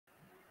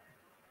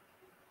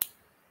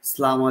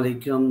Assalamu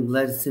alaikum,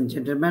 ladies and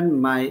gentlemen,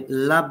 my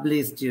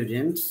lovely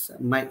students,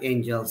 my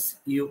angels.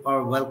 You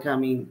are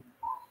welcoming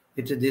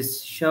into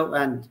this show,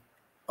 and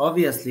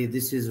obviously,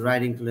 this is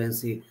writing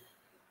fluency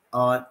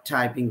or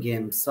typing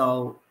game.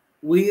 So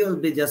we will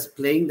be just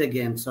playing the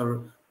games,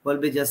 or we'll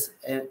be just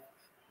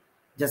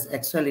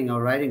excelling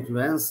our writing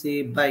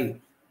fluency by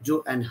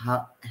do and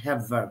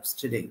have verbs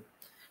today.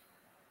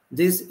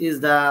 This is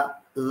the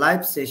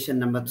live session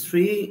number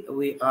 3.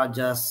 We are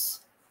just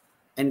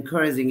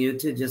encouraging you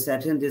to just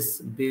attend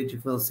this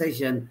beautiful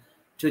session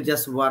to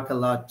just work a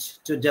lot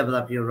to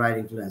develop your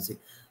writing fluency.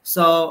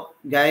 So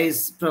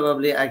guys,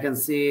 probably I can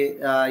see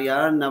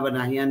yeah,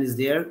 Navanahian is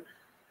there,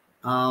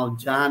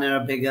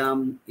 Jahanara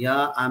Begum,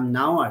 yeah, I'm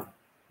Nawar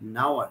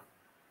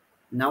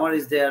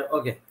is there.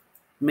 Okay,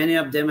 many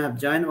of them have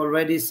joined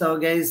already. So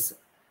guys,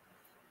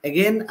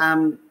 again,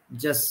 I'm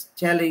just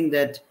telling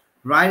that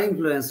writing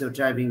fluency or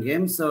typing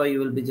game, so you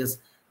will be just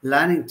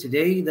learning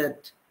today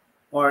that,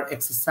 or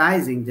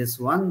exercising this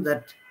one,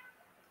 that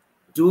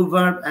do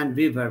verb and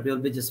be verb. You'll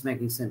be just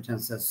making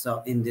sentences.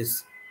 So in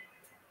this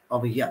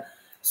over here.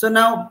 So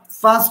now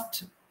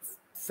first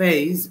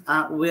phase,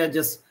 we are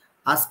just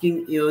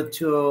asking you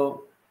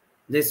to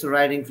this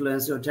writing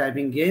fluency or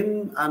typing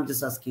game. I'm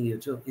just asking you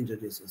to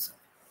introduce yourself.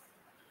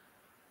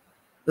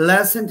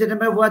 Ladies and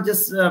gentlemen, what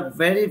just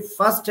very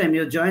first time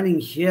you're joining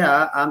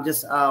here,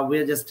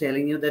 we're just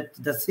telling you that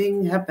the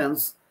thing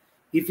happens.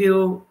 If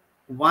you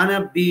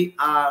wanna be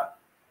a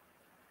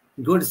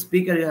good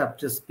speaker, you have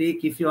to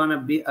speak. If you wanna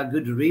be a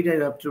good reader,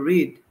 you have to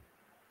read.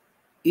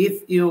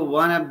 If you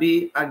wanna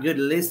be a good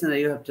listener,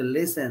 you have to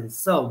listen.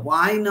 So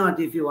why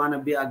not, if you wanna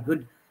be a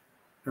good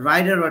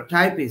writer or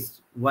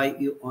typist, why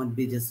you won't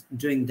be just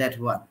doing that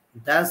one?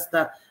 That's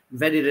the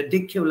very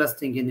ridiculous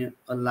thing in your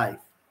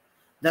life.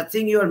 The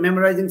thing you are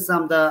memorizing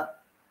some of the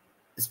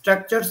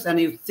structures, and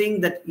you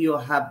think that you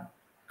have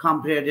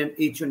comprehended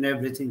each and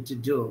everything to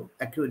do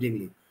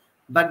accordingly,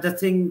 but the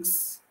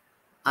things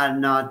are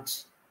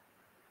not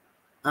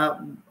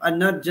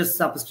just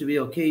supposed to be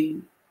okay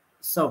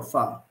so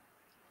far.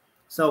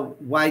 So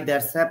why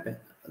that's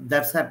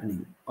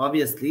happening?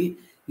 Obviously,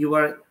 you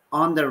are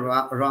on the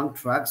wrong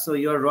track, so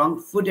you're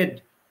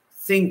wrong-footed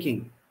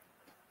thinking.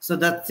 So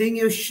the thing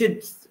you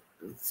should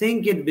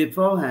think it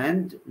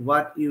beforehand,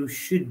 what you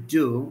should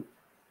do,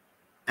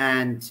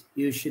 and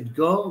you should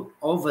go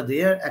over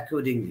there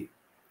accordingly.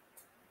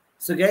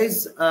 So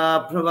guys,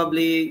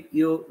 probably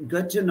you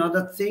got to know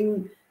the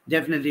thing.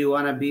 Definitely you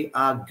want to be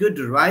a good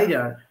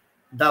writer.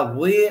 The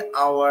way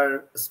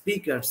our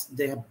speakers,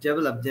 they have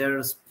developed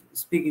their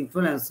speaking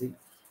fluency,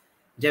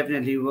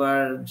 definitely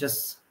we're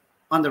just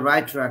on the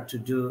right track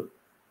to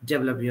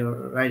develop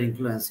your writing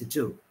fluency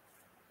too.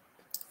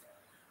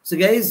 So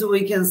guys,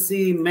 we can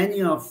see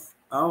many of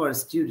our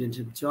students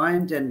have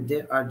joined, and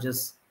they are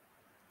just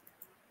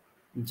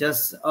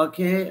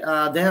okay.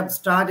 They have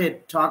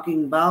started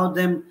talking about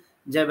them.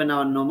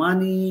 Jabana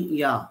Nomani,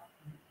 yeah.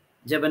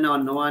 Jabana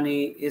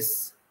Nomani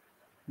is,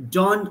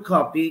 don't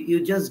copy.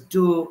 You just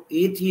do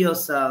it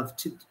yourself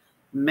to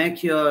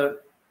make yourself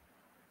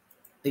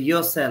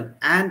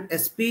and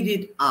speed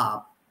it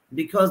up,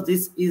 because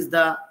this is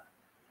the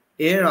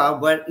era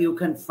where you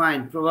can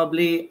find,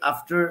 probably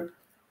after,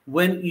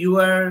 when you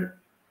are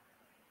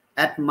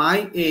at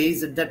my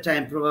age at that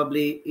time,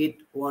 probably it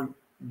won't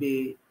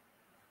be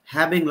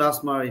having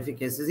lots more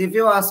efficacies. If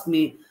you ask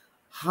me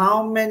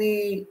how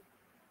many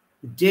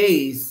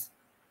days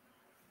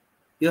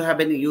you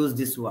haven't used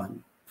this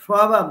one,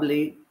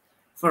 probably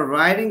for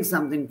writing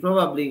something,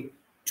 probably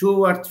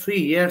 2 or 3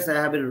 years I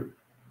haven't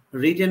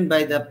written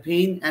by the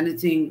pen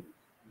anything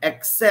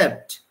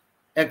except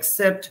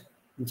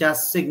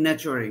just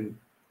signaturing,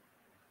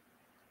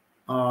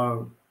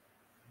 or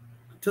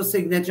to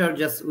signature,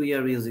 just we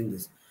are using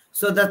this.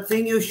 So the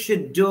thing you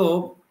should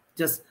do,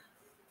 just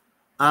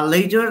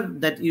later,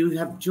 that you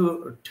have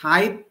to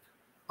type,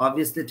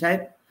 obviously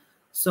type.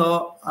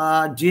 So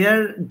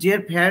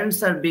dear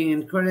parents are being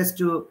encouraged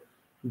to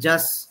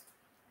just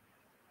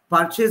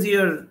purchase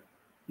your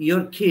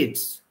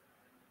kids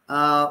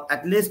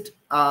at least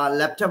a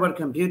laptop or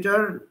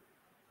computer,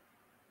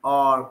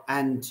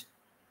 and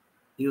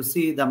you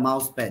see the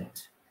mouse pad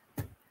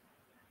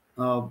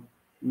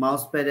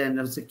and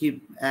also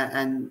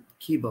and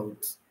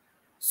keyboards,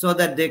 so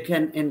that they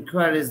can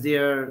encourage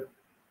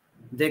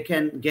they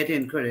can get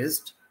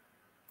encouraged,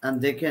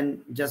 and they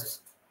can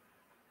just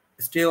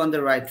stay on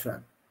the right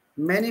track.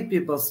 Many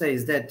people say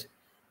that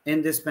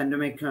in this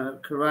pandemic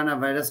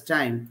coronavirus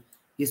time,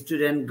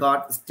 students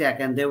got stuck,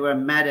 and they were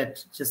mad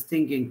at just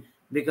thinking,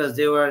 because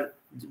they were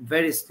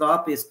very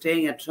sloppy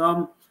staying at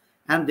home,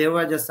 and they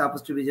were just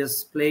supposed to be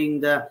just playing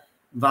the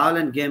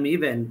violent game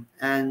even,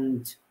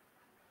 and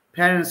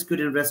parents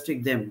couldn't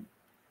restrict them.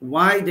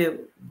 What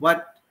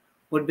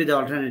would be the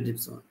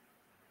alternatives on?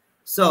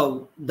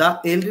 So the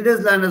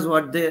LTDs learners,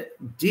 what they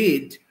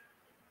did,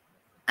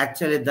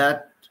 actually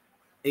that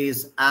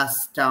is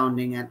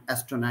astounding and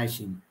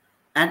astonishing,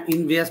 and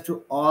envious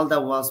to all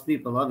the world's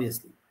people,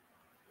 obviously.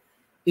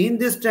 In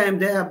this time,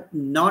 they have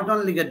not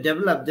only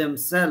developed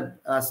themselves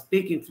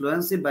speaking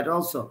fluency, but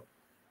also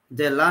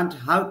they learned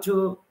how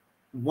to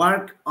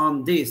work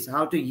on this,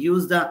 how to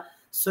use the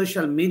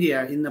social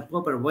media in the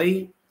proper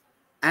way,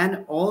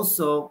 and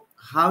also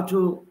how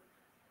to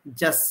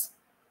just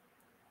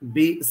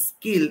be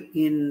skilled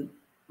in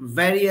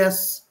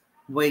various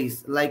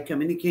ways like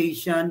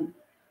communication.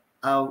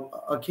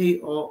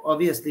 Okay,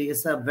 obviously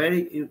it's a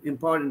very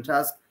important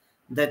task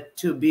that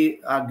to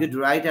be a good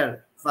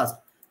writer first.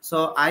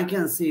 So I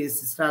can see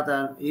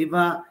Strata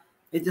Eva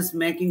is just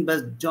making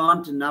but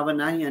don't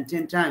Navanahi and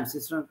 10 times.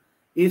 It's from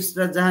if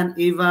Strajan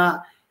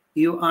Eva,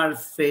 you are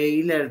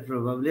failure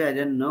probably, I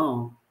don't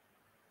know.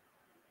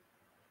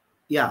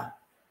 Yeah,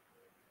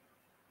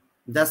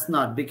 that's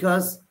not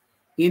because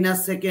in a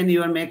second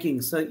you are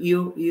making, so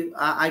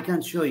I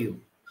can show you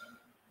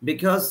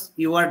because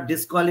you are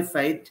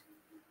disqualified.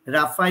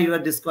 Rafa, you are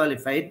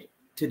disqualified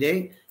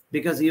today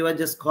because you are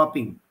just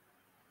copying.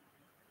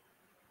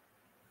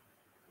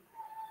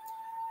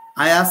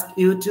 I ask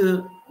you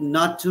to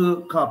not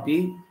to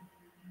copy.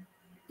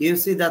 You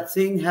see that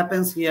thing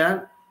happens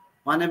here.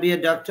 Wanna be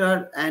a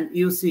doctor, and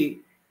you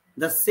see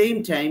the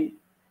same time,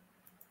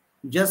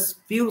 just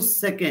few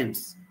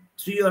seconds,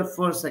 3 or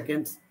 4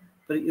 seconds,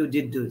 but you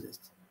did do this.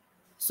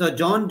 So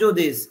don't do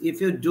this. If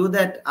you do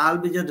that, I'll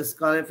be just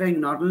disqualifying,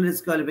 not only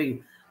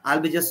disqualifying, I'll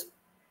be just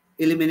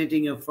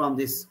eliminating you from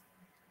this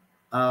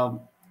live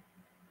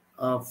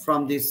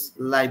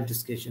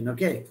discussion.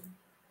 Okay.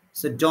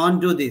 So don't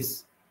do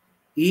this.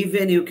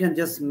 Even you can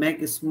just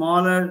make a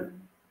smaller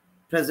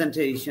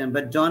presentation,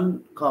 but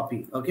don't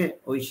copy. Okay.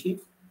 Oishi,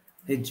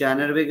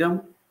 Janar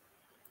Begum,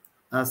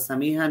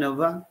 Samiha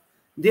Nova,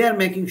 they are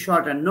making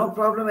shorter. No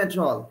problem at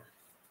all.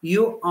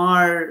 You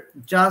are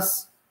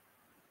just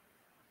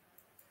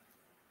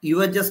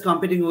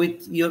competing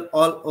with your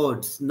all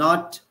odds,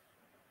 not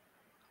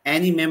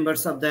any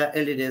members of the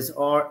LEDs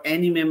or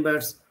any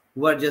members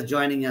who are just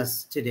joining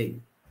us today.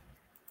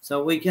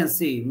 So we can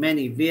see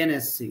many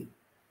VNSC,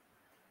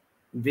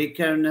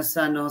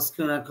 Vikarnasano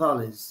Schooner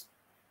College.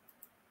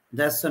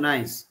 That's so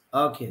nice.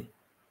 Okay.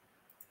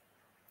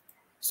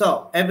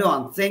 So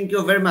everyone, thank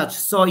you very much.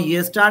 So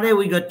yesterday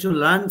we got to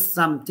learn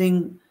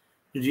something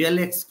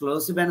really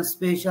exclusive and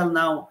special.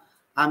 Now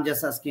I'm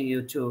just asking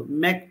you to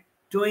make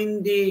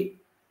 20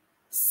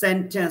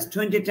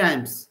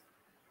 times.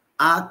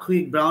 A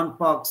quick brown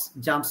fox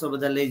jumps over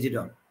the lazy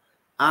dog.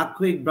 A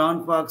quick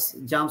brown fox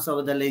jumps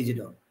over the lazy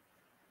dog.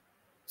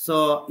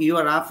 So you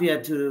are up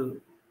here to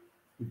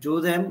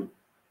do them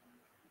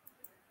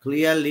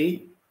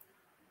clearly.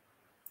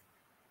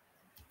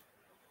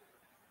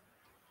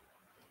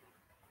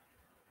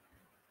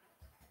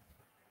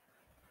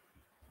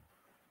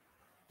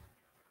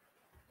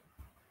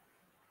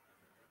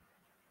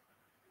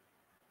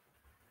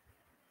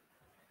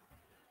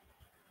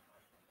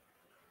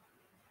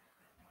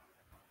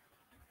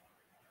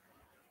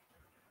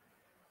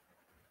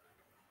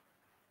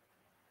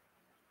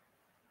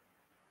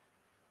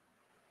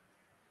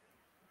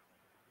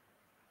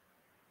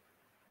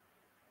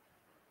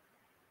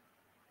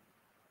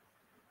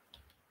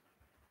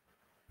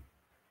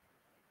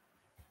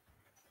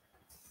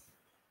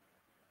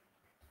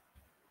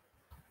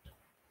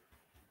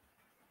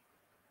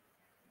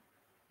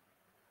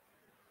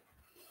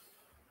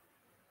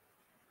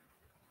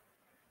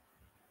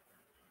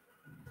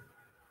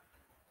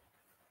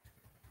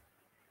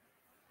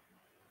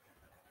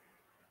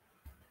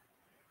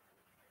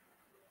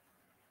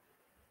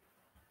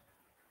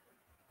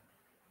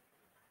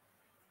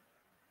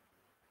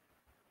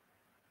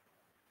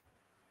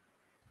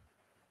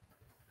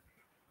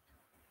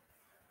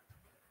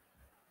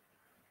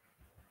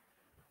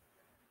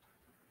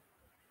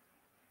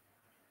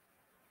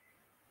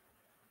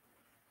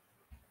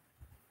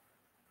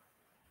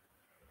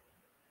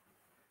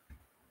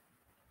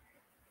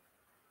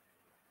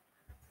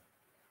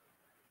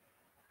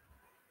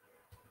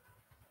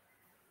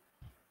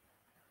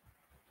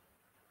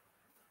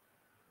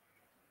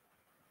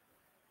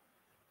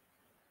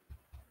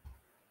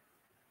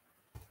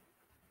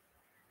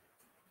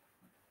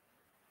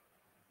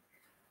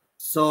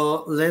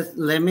 So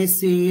let me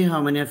see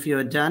how many of you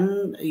are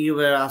done. You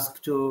were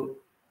asked to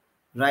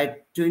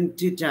write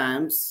 20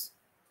 times,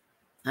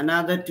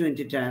 another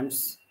 20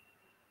 times.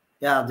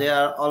 Yeah, they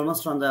are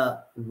almost on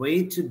the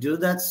way to do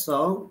that.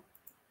 So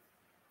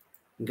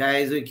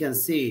guys, we can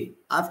see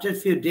after a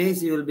few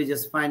days, you will be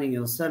just finding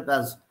yourself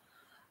as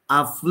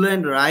a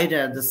fluent writer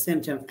at the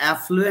same time.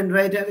 Affluent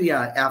writer?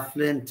 Yeah,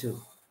 affluent too.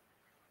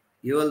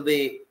 You will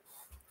be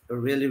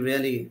really,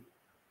 really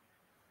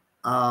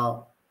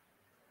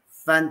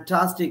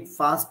fantastic,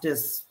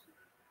 fastest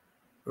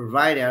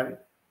writer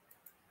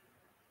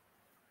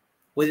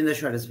within the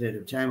shortest period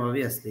of time,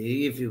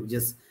 obviously, if you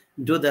just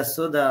do that.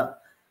 So the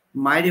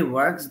mighty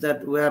works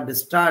that we have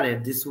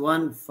started, this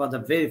one for the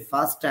very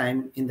first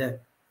time in the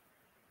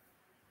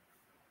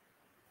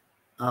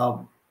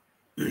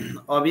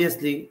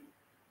obviously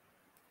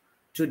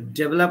to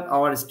develop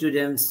our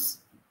students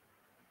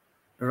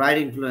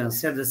writing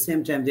fluency. At the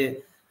same time,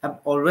 they have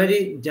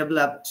already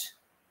developed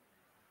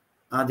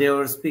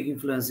their speaking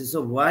fluency.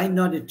 So why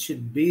not it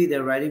should be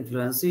their writing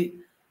fluency?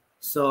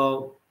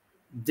 So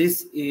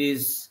this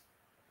is,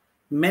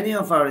 many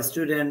of our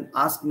students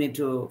ask me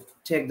to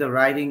take the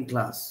writing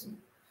class,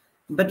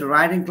 but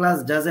writing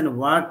class doesn't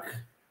work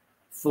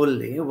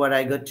fully what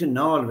I got to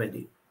know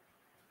already.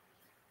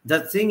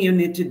 The thing you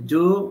need to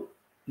do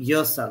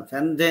yourself,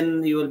 and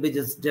then you will be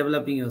just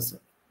developing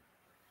yourself.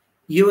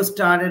 You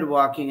started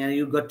walking and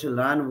you got to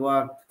learn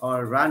walk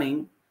or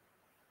running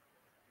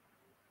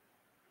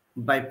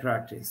by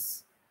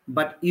practice,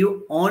 but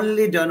you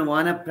only don't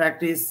want to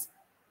practice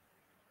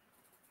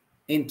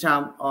in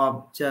terms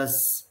of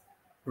just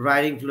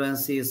writing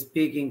fluency,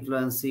 speaking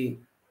fluency,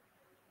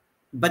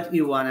 but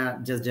you want to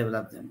just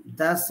develop them.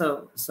 That's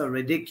so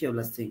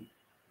ridiculous thing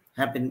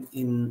happen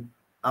in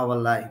our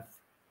life.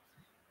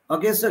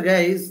 Okay, so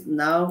guys,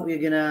 now we're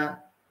gonna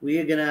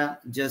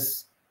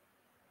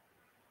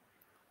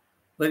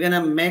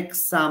make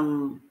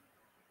some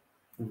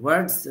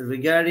words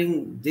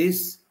regarding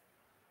this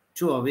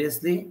too.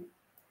 Obviously,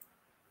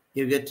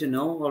 you get to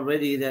know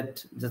already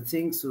that the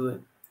things we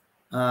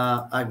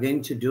are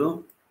going to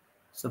do.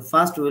 So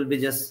first we'll be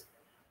just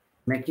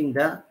making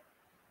the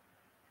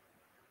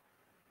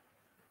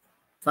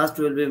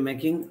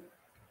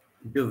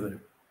do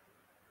verb.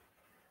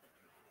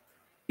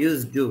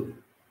 Use do.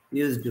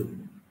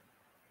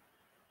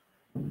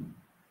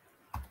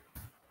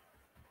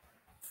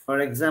 For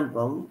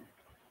example,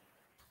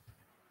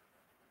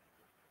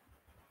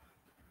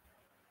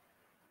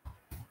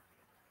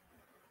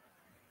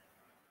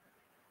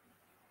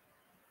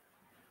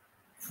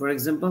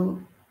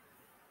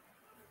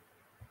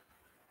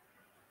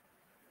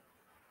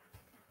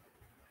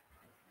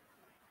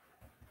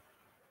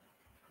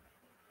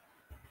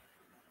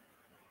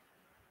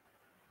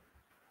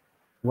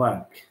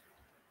 work.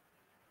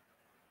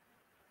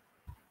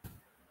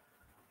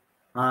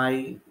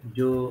 I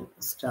do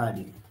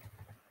study.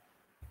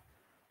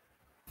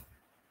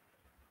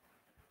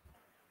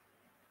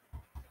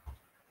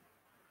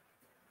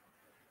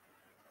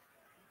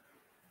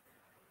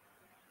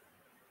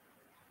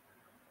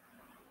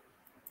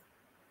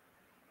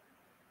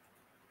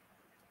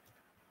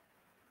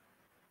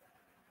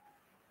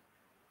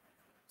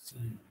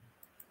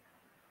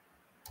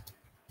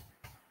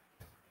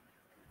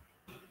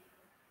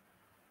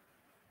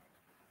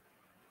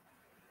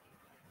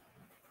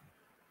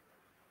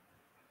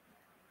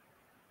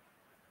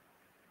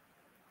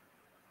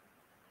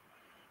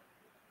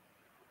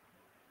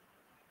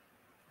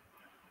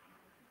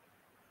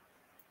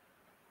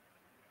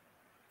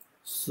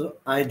 So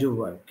I do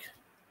work.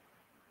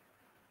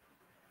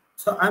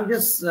 So I'm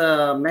just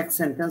make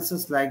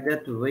sentences like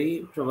that way.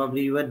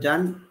 Probably you are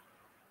done.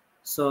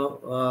 So,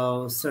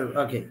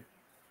 okay.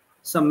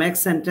 So make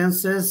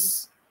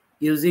sentences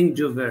using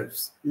do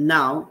verbs.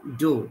 Now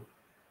do.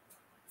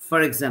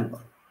 For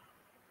example,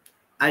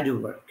 I do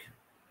work.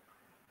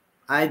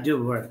 I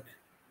do work.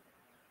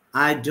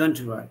 I don't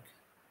work.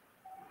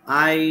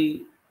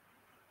 I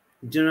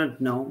do not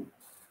know.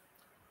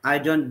 I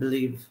don't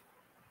believe.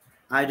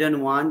 I don't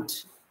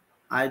want.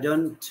 I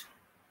don't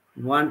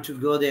want to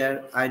go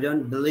there. I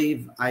don't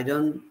believe. I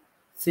don't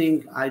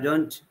think. I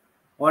don't.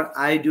 Or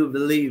I do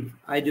believe.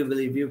 I do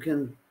believe. You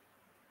can.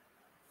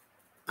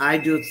 I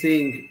do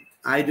think.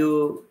 I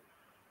do.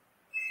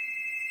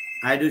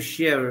 I do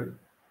share.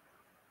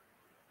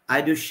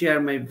 I do share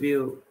my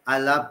view. I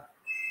love.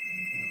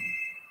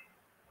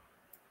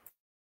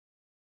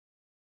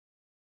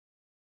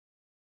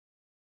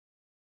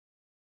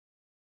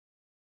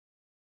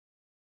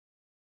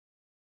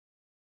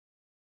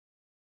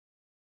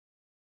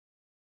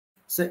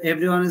 So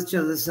everyone is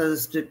just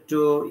suggested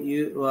to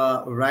you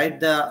write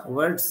the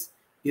words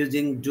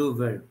using do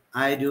verb.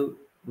 I do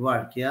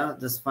work. Yeah,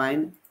 that's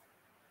fine.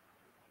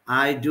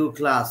 I do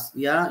class.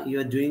 Yeah,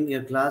 you're doing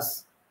your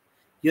class.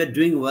 You're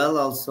doing well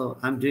also.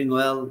 I'm doing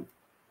well.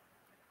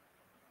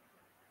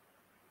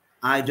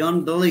 I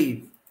don't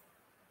believe.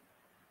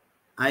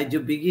 I do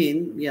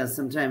begin. Yeah,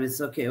 sometimes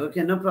it's okay.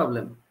 Okay, no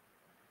problem.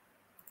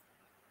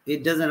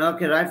 It doesn't.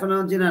 Okay, right for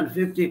now, Jinan,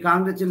 50.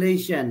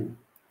 Congratulations.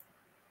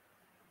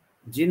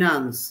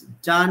 Jinan's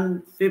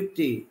done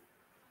 50.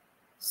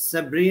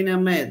 Sabrina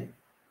Ahmed,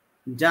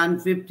 done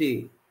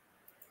 50.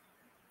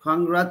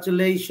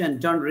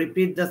 Congratulations. Don't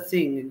repeat the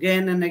thing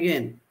again and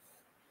again.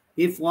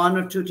 If one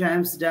or two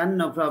times done,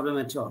 no problem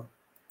at all.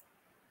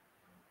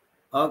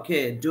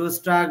 Okay, do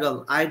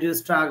struggle. I do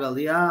struggle.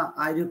 Yeah,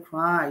 I do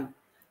cry.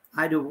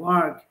 I do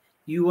work.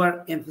 You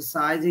are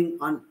emphasizing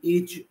on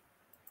each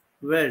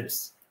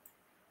words.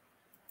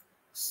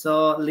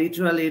 So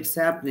literally it's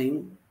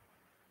happening.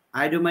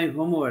 I do my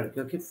homework.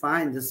 Okay,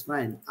 fine, that's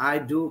fine. I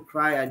do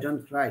cry. I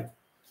don't cry.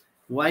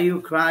 Why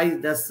you cry?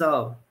 That's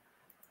all.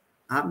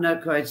 I'm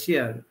not quite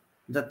sure.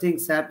 The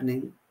thing's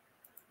happening.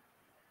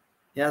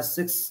 Yeah,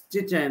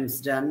 60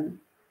 times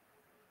done.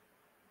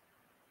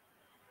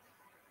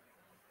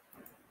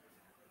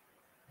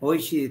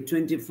 Oishi,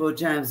 24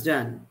 times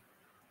done.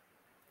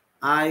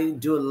 I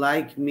do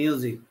like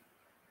music.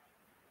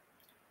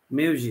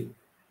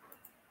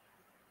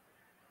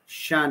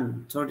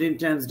 Shan, 13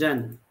 times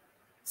done.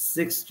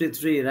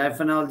 63.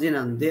 Raifan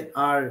Aljinan, they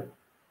are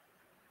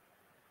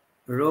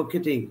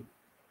rocketing.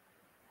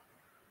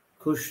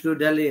 Khushru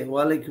Delhi,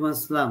 Walaikum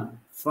Assalam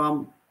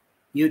from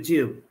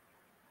YouTube.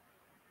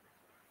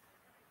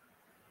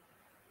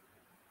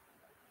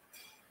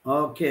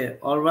 Okay,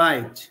 all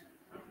right.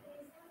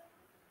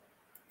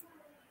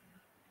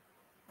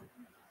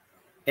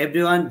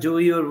 Everyone do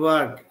your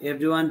work.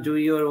 Everyone do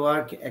your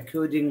work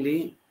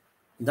accordingly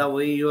the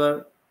way you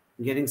are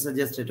getting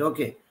suggested.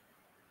 Okay.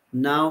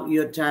 Now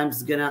your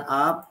time's gonna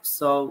up.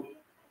 So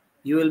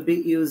you will be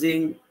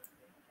using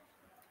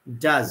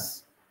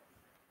does.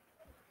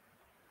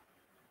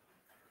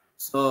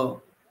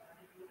 So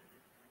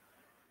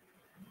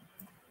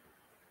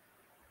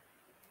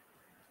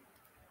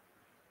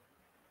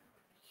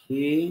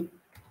he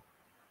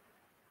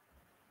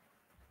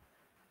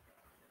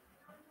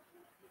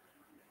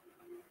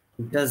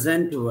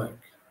doesn't work.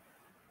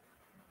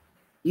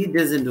 He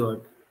doesn't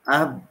work. I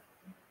have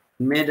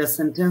made a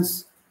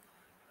sentence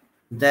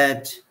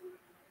that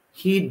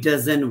he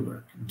doesn't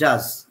work.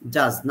 Does.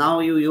 Now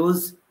you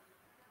use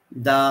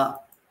the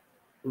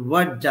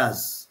word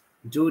does.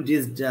 Do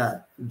this does.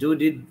 Do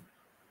did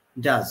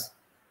does.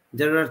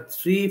 There are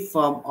three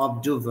forms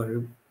of do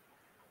verb.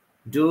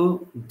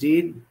 Do,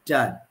 did,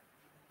 done.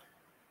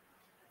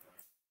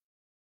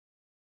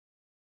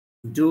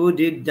 Do,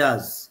 did,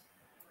 does.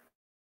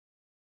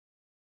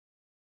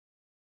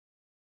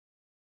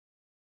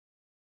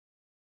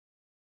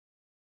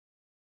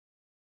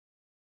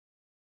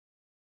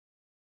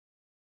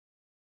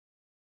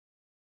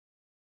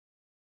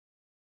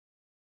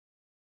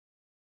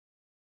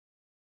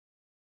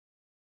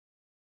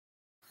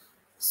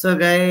 So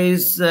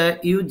guys,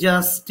 you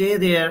just stay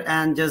there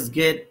and just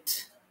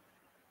get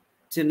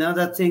to know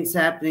the things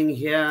happening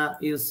here.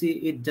 You see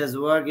it does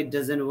work, it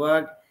doesn't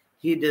work.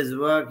 He does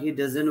work, he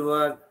doesn't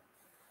work.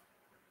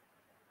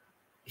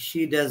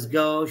 She does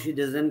go, she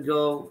doesn't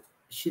go.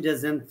 She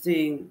doesn't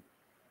think,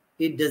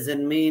 it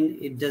doesn't mean,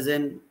 it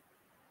doesn't.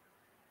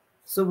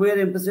 So we're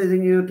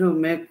emphasizing you to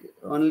make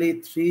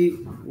only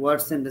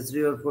 3-word sentence,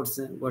 3 or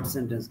 4-word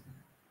sentence,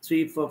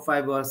 3, 4,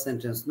 5-word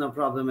sentence, no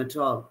problem at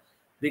all.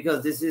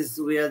 Because this is,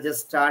 we are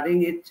just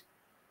starting it.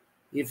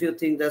 If you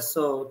think that's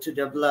so to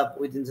develop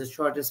within the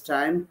shortest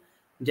time,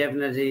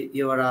 definitely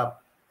you are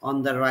up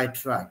on the right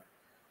track.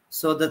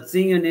 So the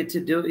thing you need to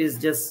do is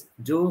just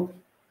do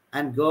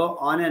and go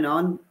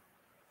on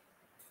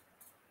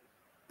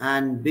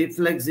and be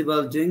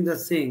flexible doing the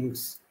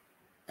things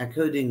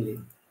accordingly.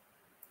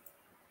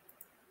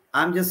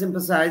 I'm just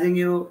emphasizing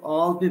you,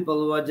 all people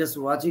who are just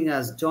watching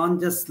us, don't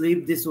just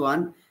sleep this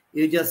one.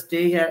 You just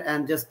stay here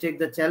and just take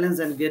the challenge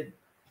and get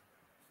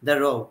the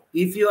row.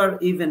 If you are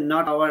even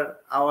not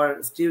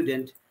our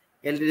student,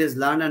 LDS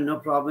learner, no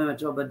problem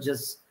at all, but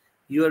just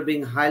you are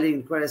being highly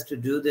encouraged to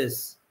do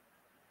this.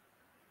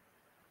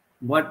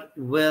 What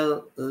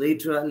will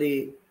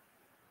literally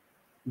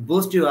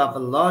boost you up a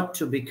lot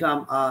to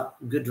become a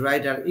good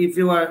writer. If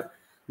you are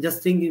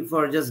just thinking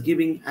for just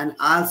giving an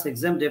IELTS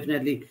exam,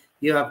 definitely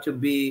you have to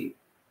be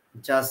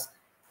just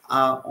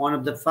one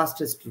of the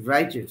fastest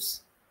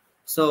writers.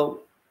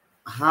 So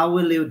how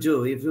will you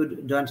do if you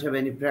don't have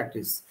any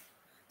practice?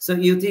 So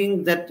you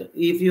think that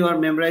if you are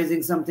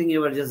memorizing something,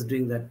 you are just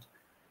doing that,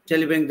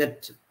 delivering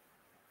that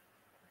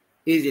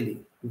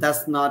easily.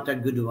 That's not a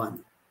good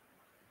one.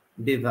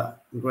 Biva,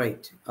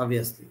 great,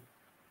 obviously.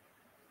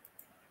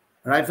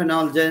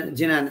 Raifanol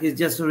Jinan is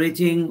just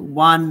reaching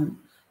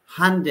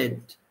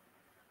 100.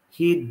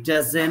 He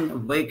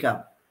doesn't wake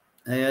up.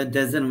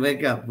 Doesn't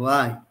wake up.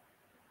 Why?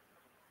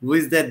 Who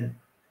is that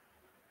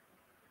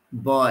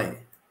boy?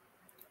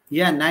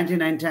 Yeah,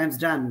 99 times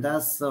done.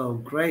 That's so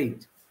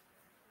great.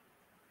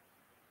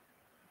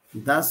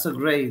 That's so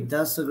great.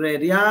 That's so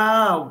great.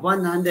 Yeah,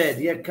 100.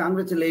 Yeah,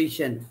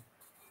 congratulations.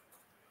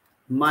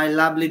 My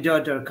lovely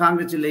daughter,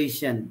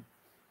 congratulations.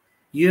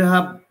 You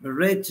have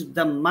reached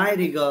the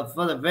mighty goal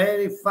for the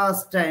very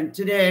first time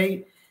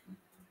today.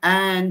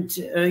 And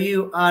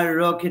you are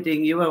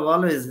rocketing. You are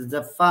always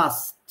the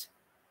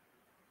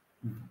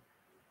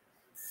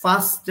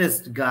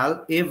fastest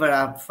girl ever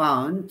I've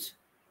found.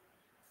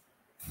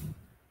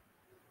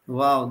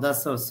 Wow,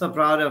 that's so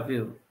proud of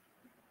you,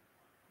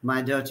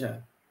 my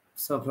daughter.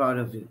 So proud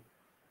of you.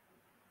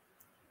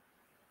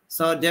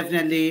 So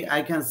definitely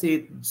I can see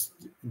it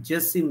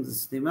just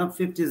seems slimmer.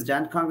 50 is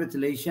done.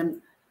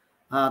 Congratulations.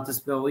 This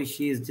boy,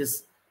 she is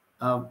just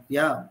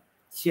yeah,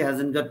 she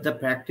hasn't got the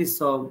practice,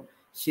 so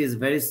she is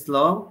very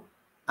slow.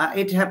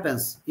 It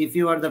happens. If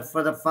you are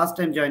for the first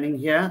time joining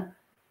here,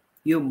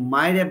 you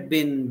might have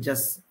been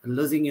just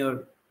losing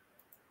your.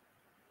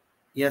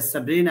 Yes,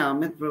 Sabrina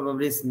Ahmed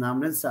probably is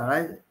Namran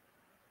Sarah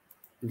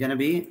gonna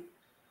be.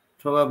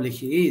 Probably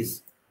she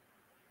is.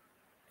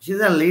 She's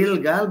a little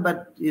girl,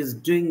 but is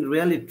doing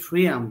really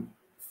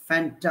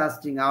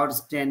fantastic,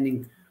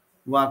 outstanding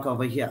work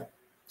over here.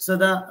 So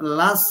the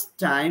last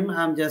time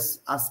I'm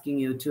just asking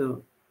you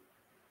to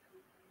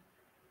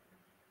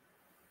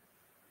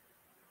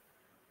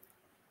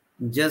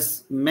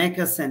just make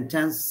a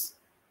sentence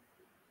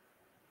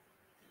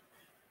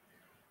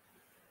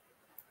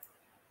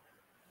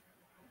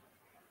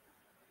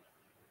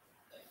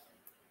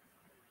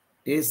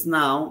is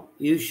now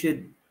you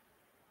should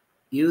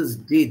use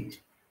did.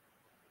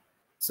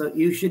 So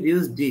you should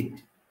use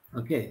did.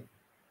 Okay.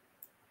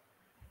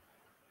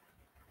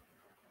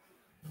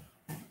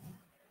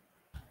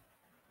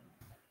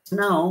 So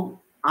now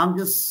I'm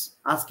just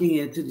asking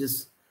you to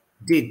just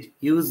did.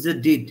 Use the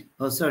did.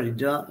 Oh, sorry,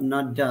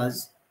 not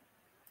does.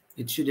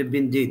 It should have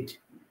been did.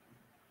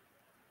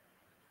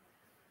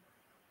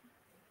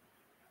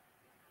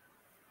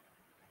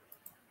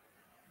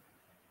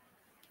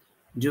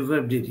 Do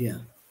verb did, yeah.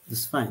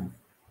 That's fine.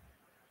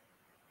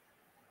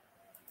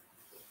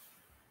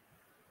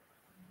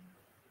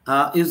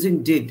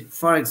 Using did.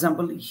 For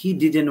example, he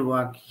didn't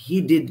work.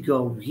 He did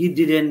go. He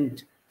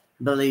didn't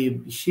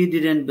believe. She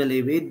didn't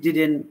believe. It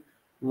didn't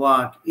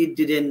work. It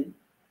didn't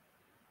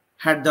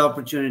had the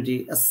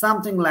opportunity.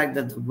 Something like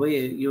that. The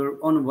way your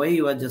own way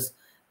you are just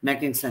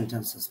making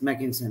sentences.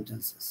 Making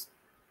sentences.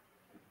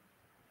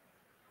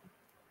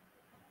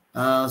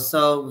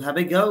 So have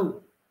a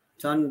go.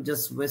 Don't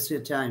just waste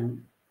your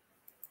time.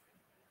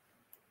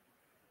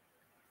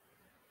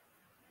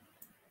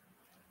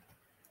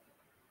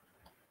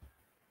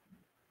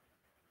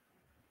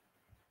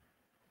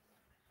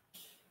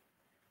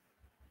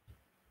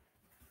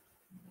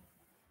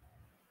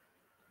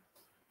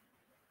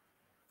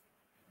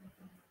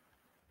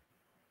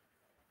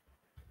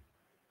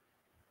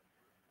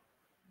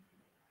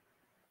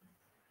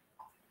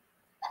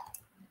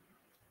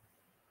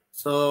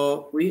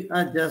 So we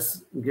are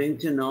just going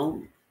to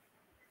know.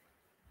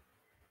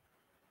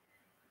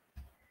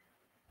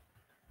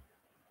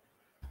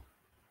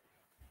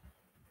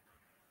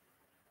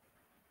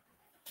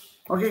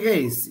 Okay,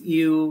 guys,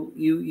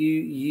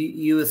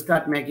 you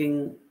start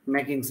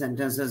making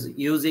sentences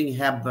using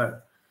have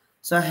verb.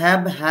 So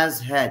have has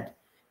had.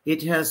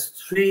 It has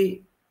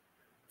three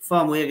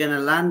form we're gonna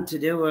learn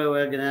today. Where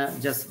we're gonna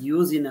just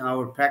use in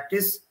our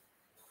practice.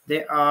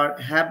 They are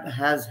have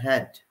has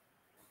had.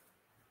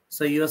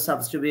 So you're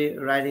supposed to be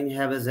writing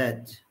have has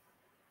had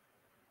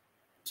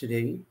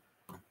today.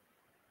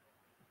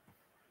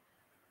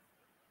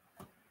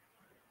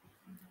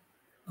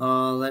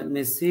 Let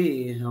me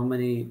see how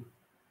many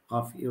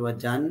of you are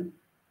done.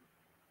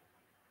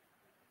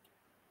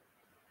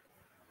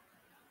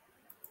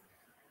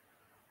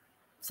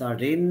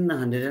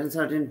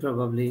 113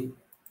 probably.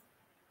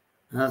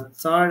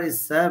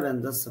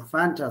 37, that's a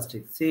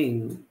fantastic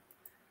thing.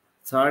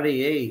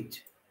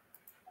 38.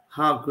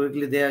 How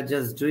quickly they are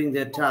just doing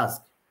their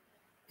task.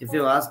 If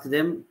you ask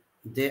them,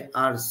 they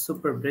are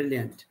super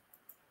brilliant.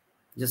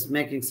 Just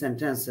making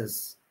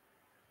sentences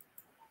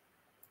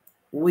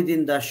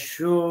within the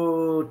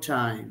short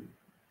time,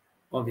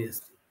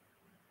 obviously.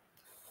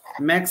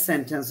 Make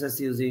sentences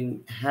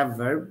using have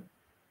verb.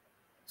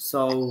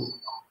 So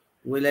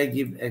will I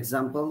give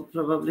example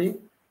probably?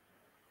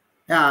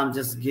 Yeah, I'm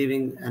just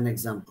giving an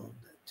example of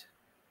that.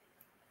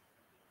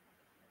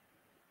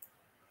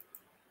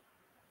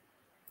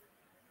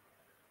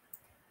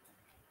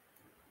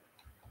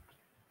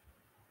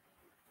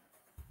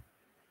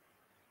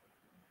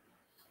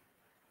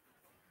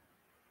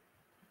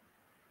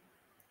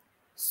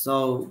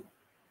 So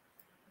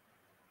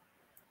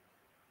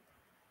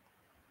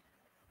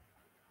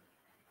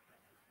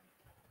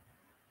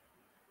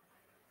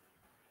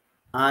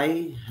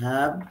I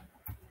have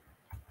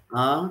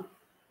a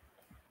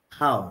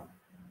cow.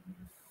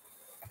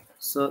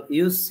 So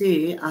you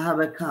see, I have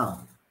a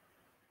cow.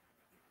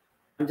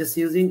 I'm just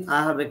using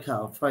I have a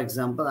cow. For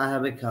example, I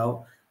have a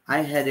cow.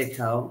 I had a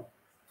cow.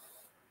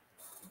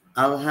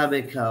 I'll have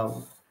a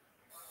cow.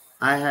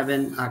 I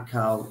haven't a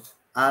cow.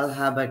 I'll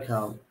have a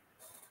cow.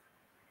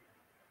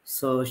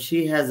 So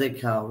she has a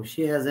cow.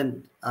 She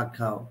hasn't a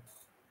cow.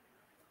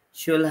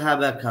 She'll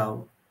have a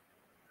cow.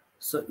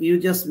 So you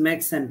just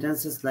make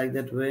sentences like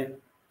that way.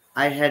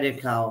 I had a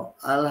cow.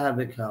 I'll have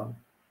a cow.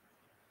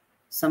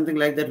 Something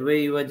like that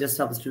way you are just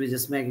supposed to be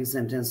just making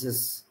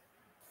sentences.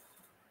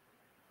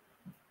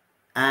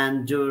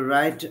 And to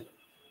write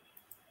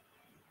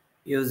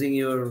using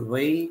your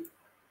way.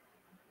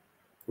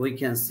 We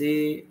can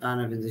see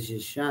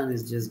Anavindashan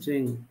is just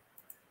doing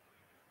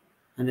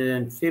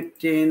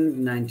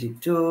 115,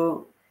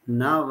 92,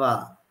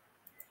 Nava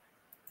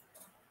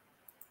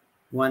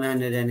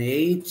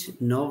 108,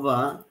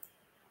 Nova.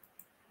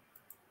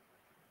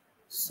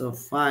 So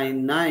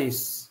fine,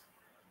 nice.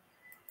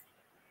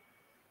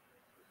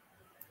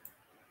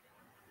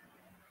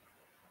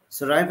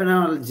 So right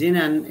now,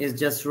 Jinan is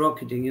just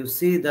rocketing. You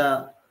see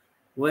the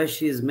way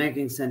she is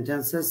making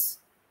sentences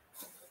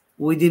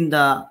within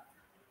the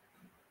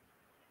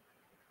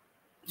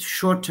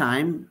short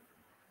time.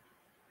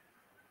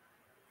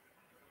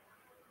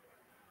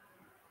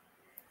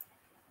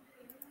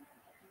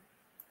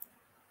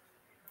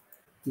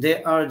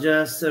 They are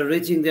just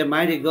reaching their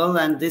mighty goal,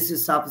 and this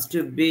is supposed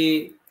to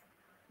be,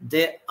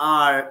 they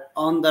are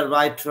on the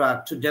right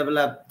track to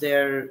develop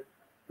their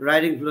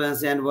writing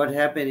fluency. And what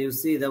happened, you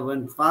see that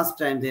when first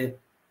time they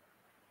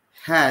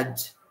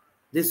had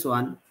this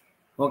one,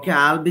 okay,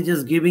 I'll be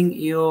just giving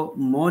you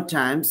more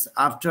times.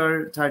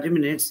 After 30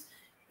 minutes,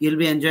 you'll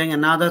be enjoying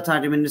another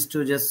 30 minutes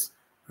to just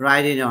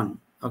write it on,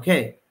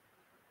 okay?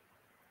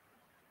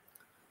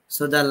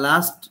 So the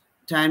last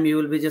time you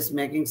will be just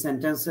making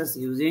sentences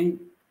using,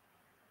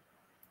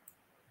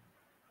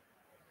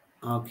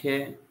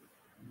 okay,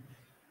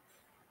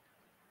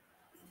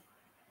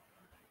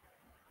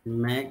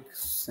 make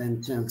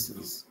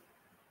sentences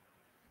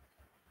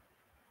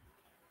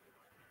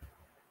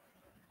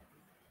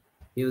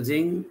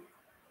using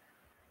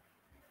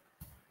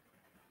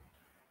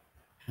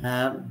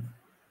have,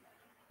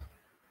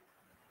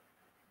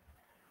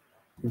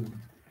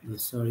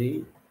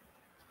 sorry,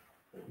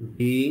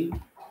 be,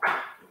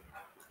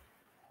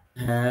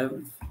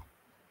 have,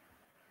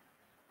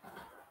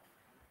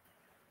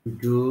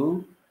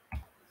 do,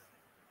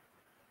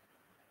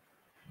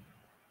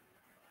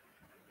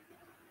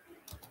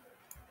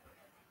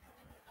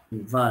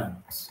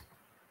 verbs.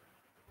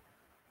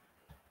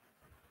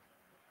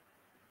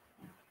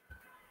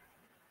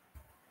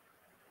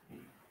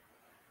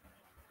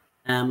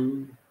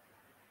 Am,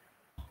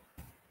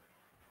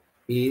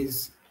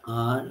 is,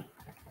 are,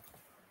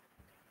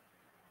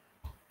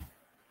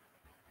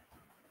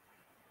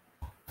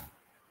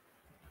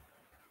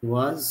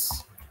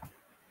 was,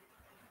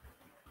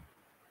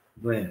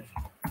 were.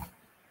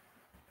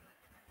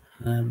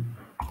 Have,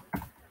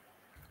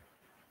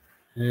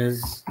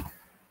 has,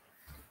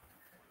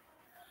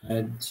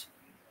 had,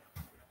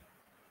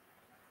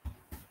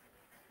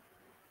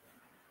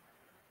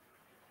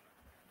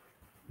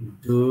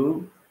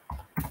 do,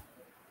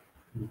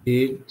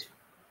 did,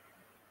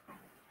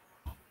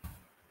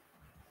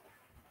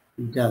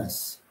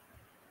 does.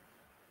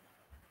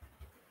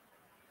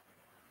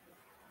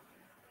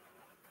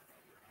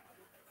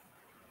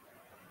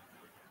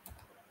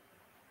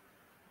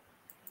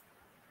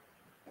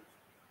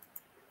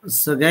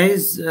 So,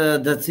 guys,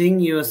 the thing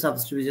you are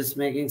supposed to be just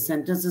making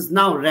sentences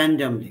now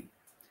randomly.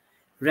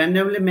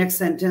 Randomly make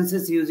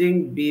sentences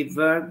using be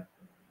verb,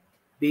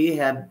 be,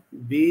 have,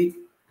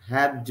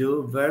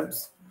 do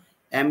verbs,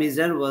 am, is,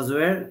 are, was,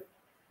 were.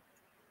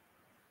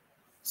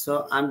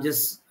 So I'm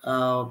just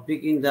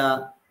picking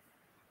the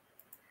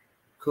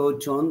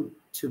code tone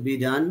to be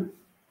done.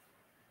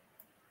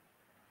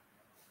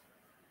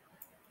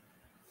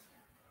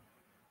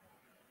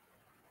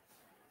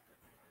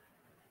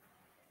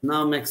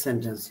 Now make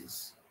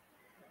sentences.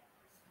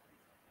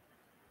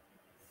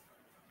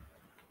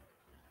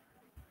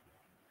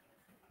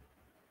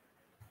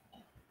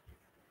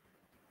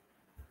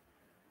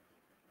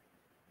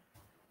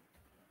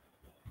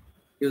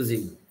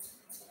 Using.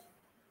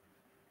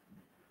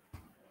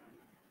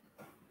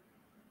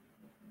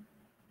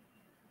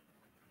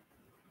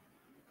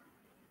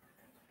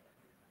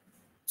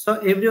 So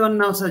everyone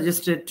now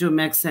suggested to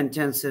make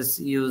sentences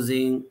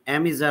using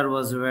am, is, are,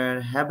 was,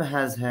 were, have,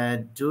 has,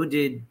 had, do,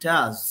 did,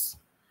 does.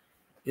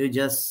 You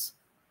just,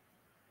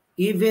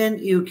 even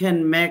you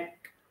can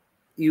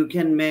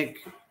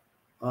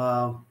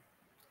uh,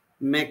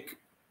 make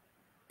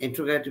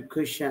interrogative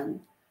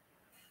question.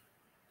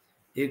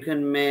 You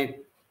can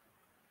make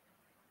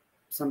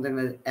something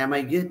like, am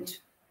I good?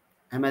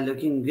 Am I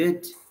looking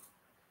good?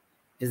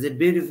 Is it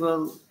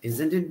beautiful?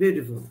 Isn't it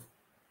beautiful?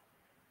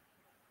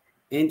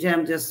 Ain't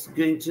I'm just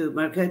going to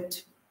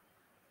market?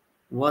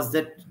 Was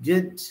that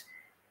good?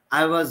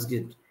 I was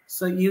good.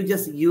 So you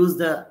just use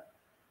the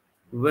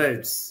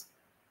words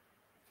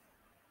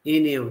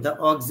in you, the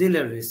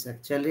auxiliaries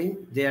actually.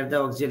 They are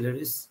the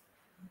auxiliaries.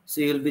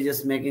 So you'll be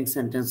just making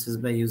sentences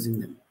by using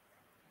them.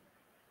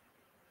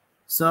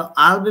 So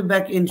I'll be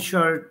back in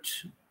short.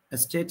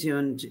 Stay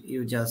tuned.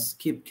 You just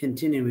keep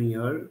continuing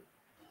your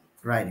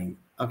writing.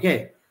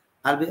 Okay.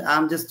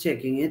 I'm just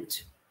checking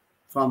it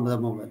from the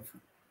mobile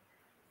phone.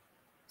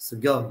 So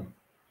go.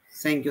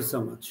 Thank you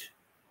so much.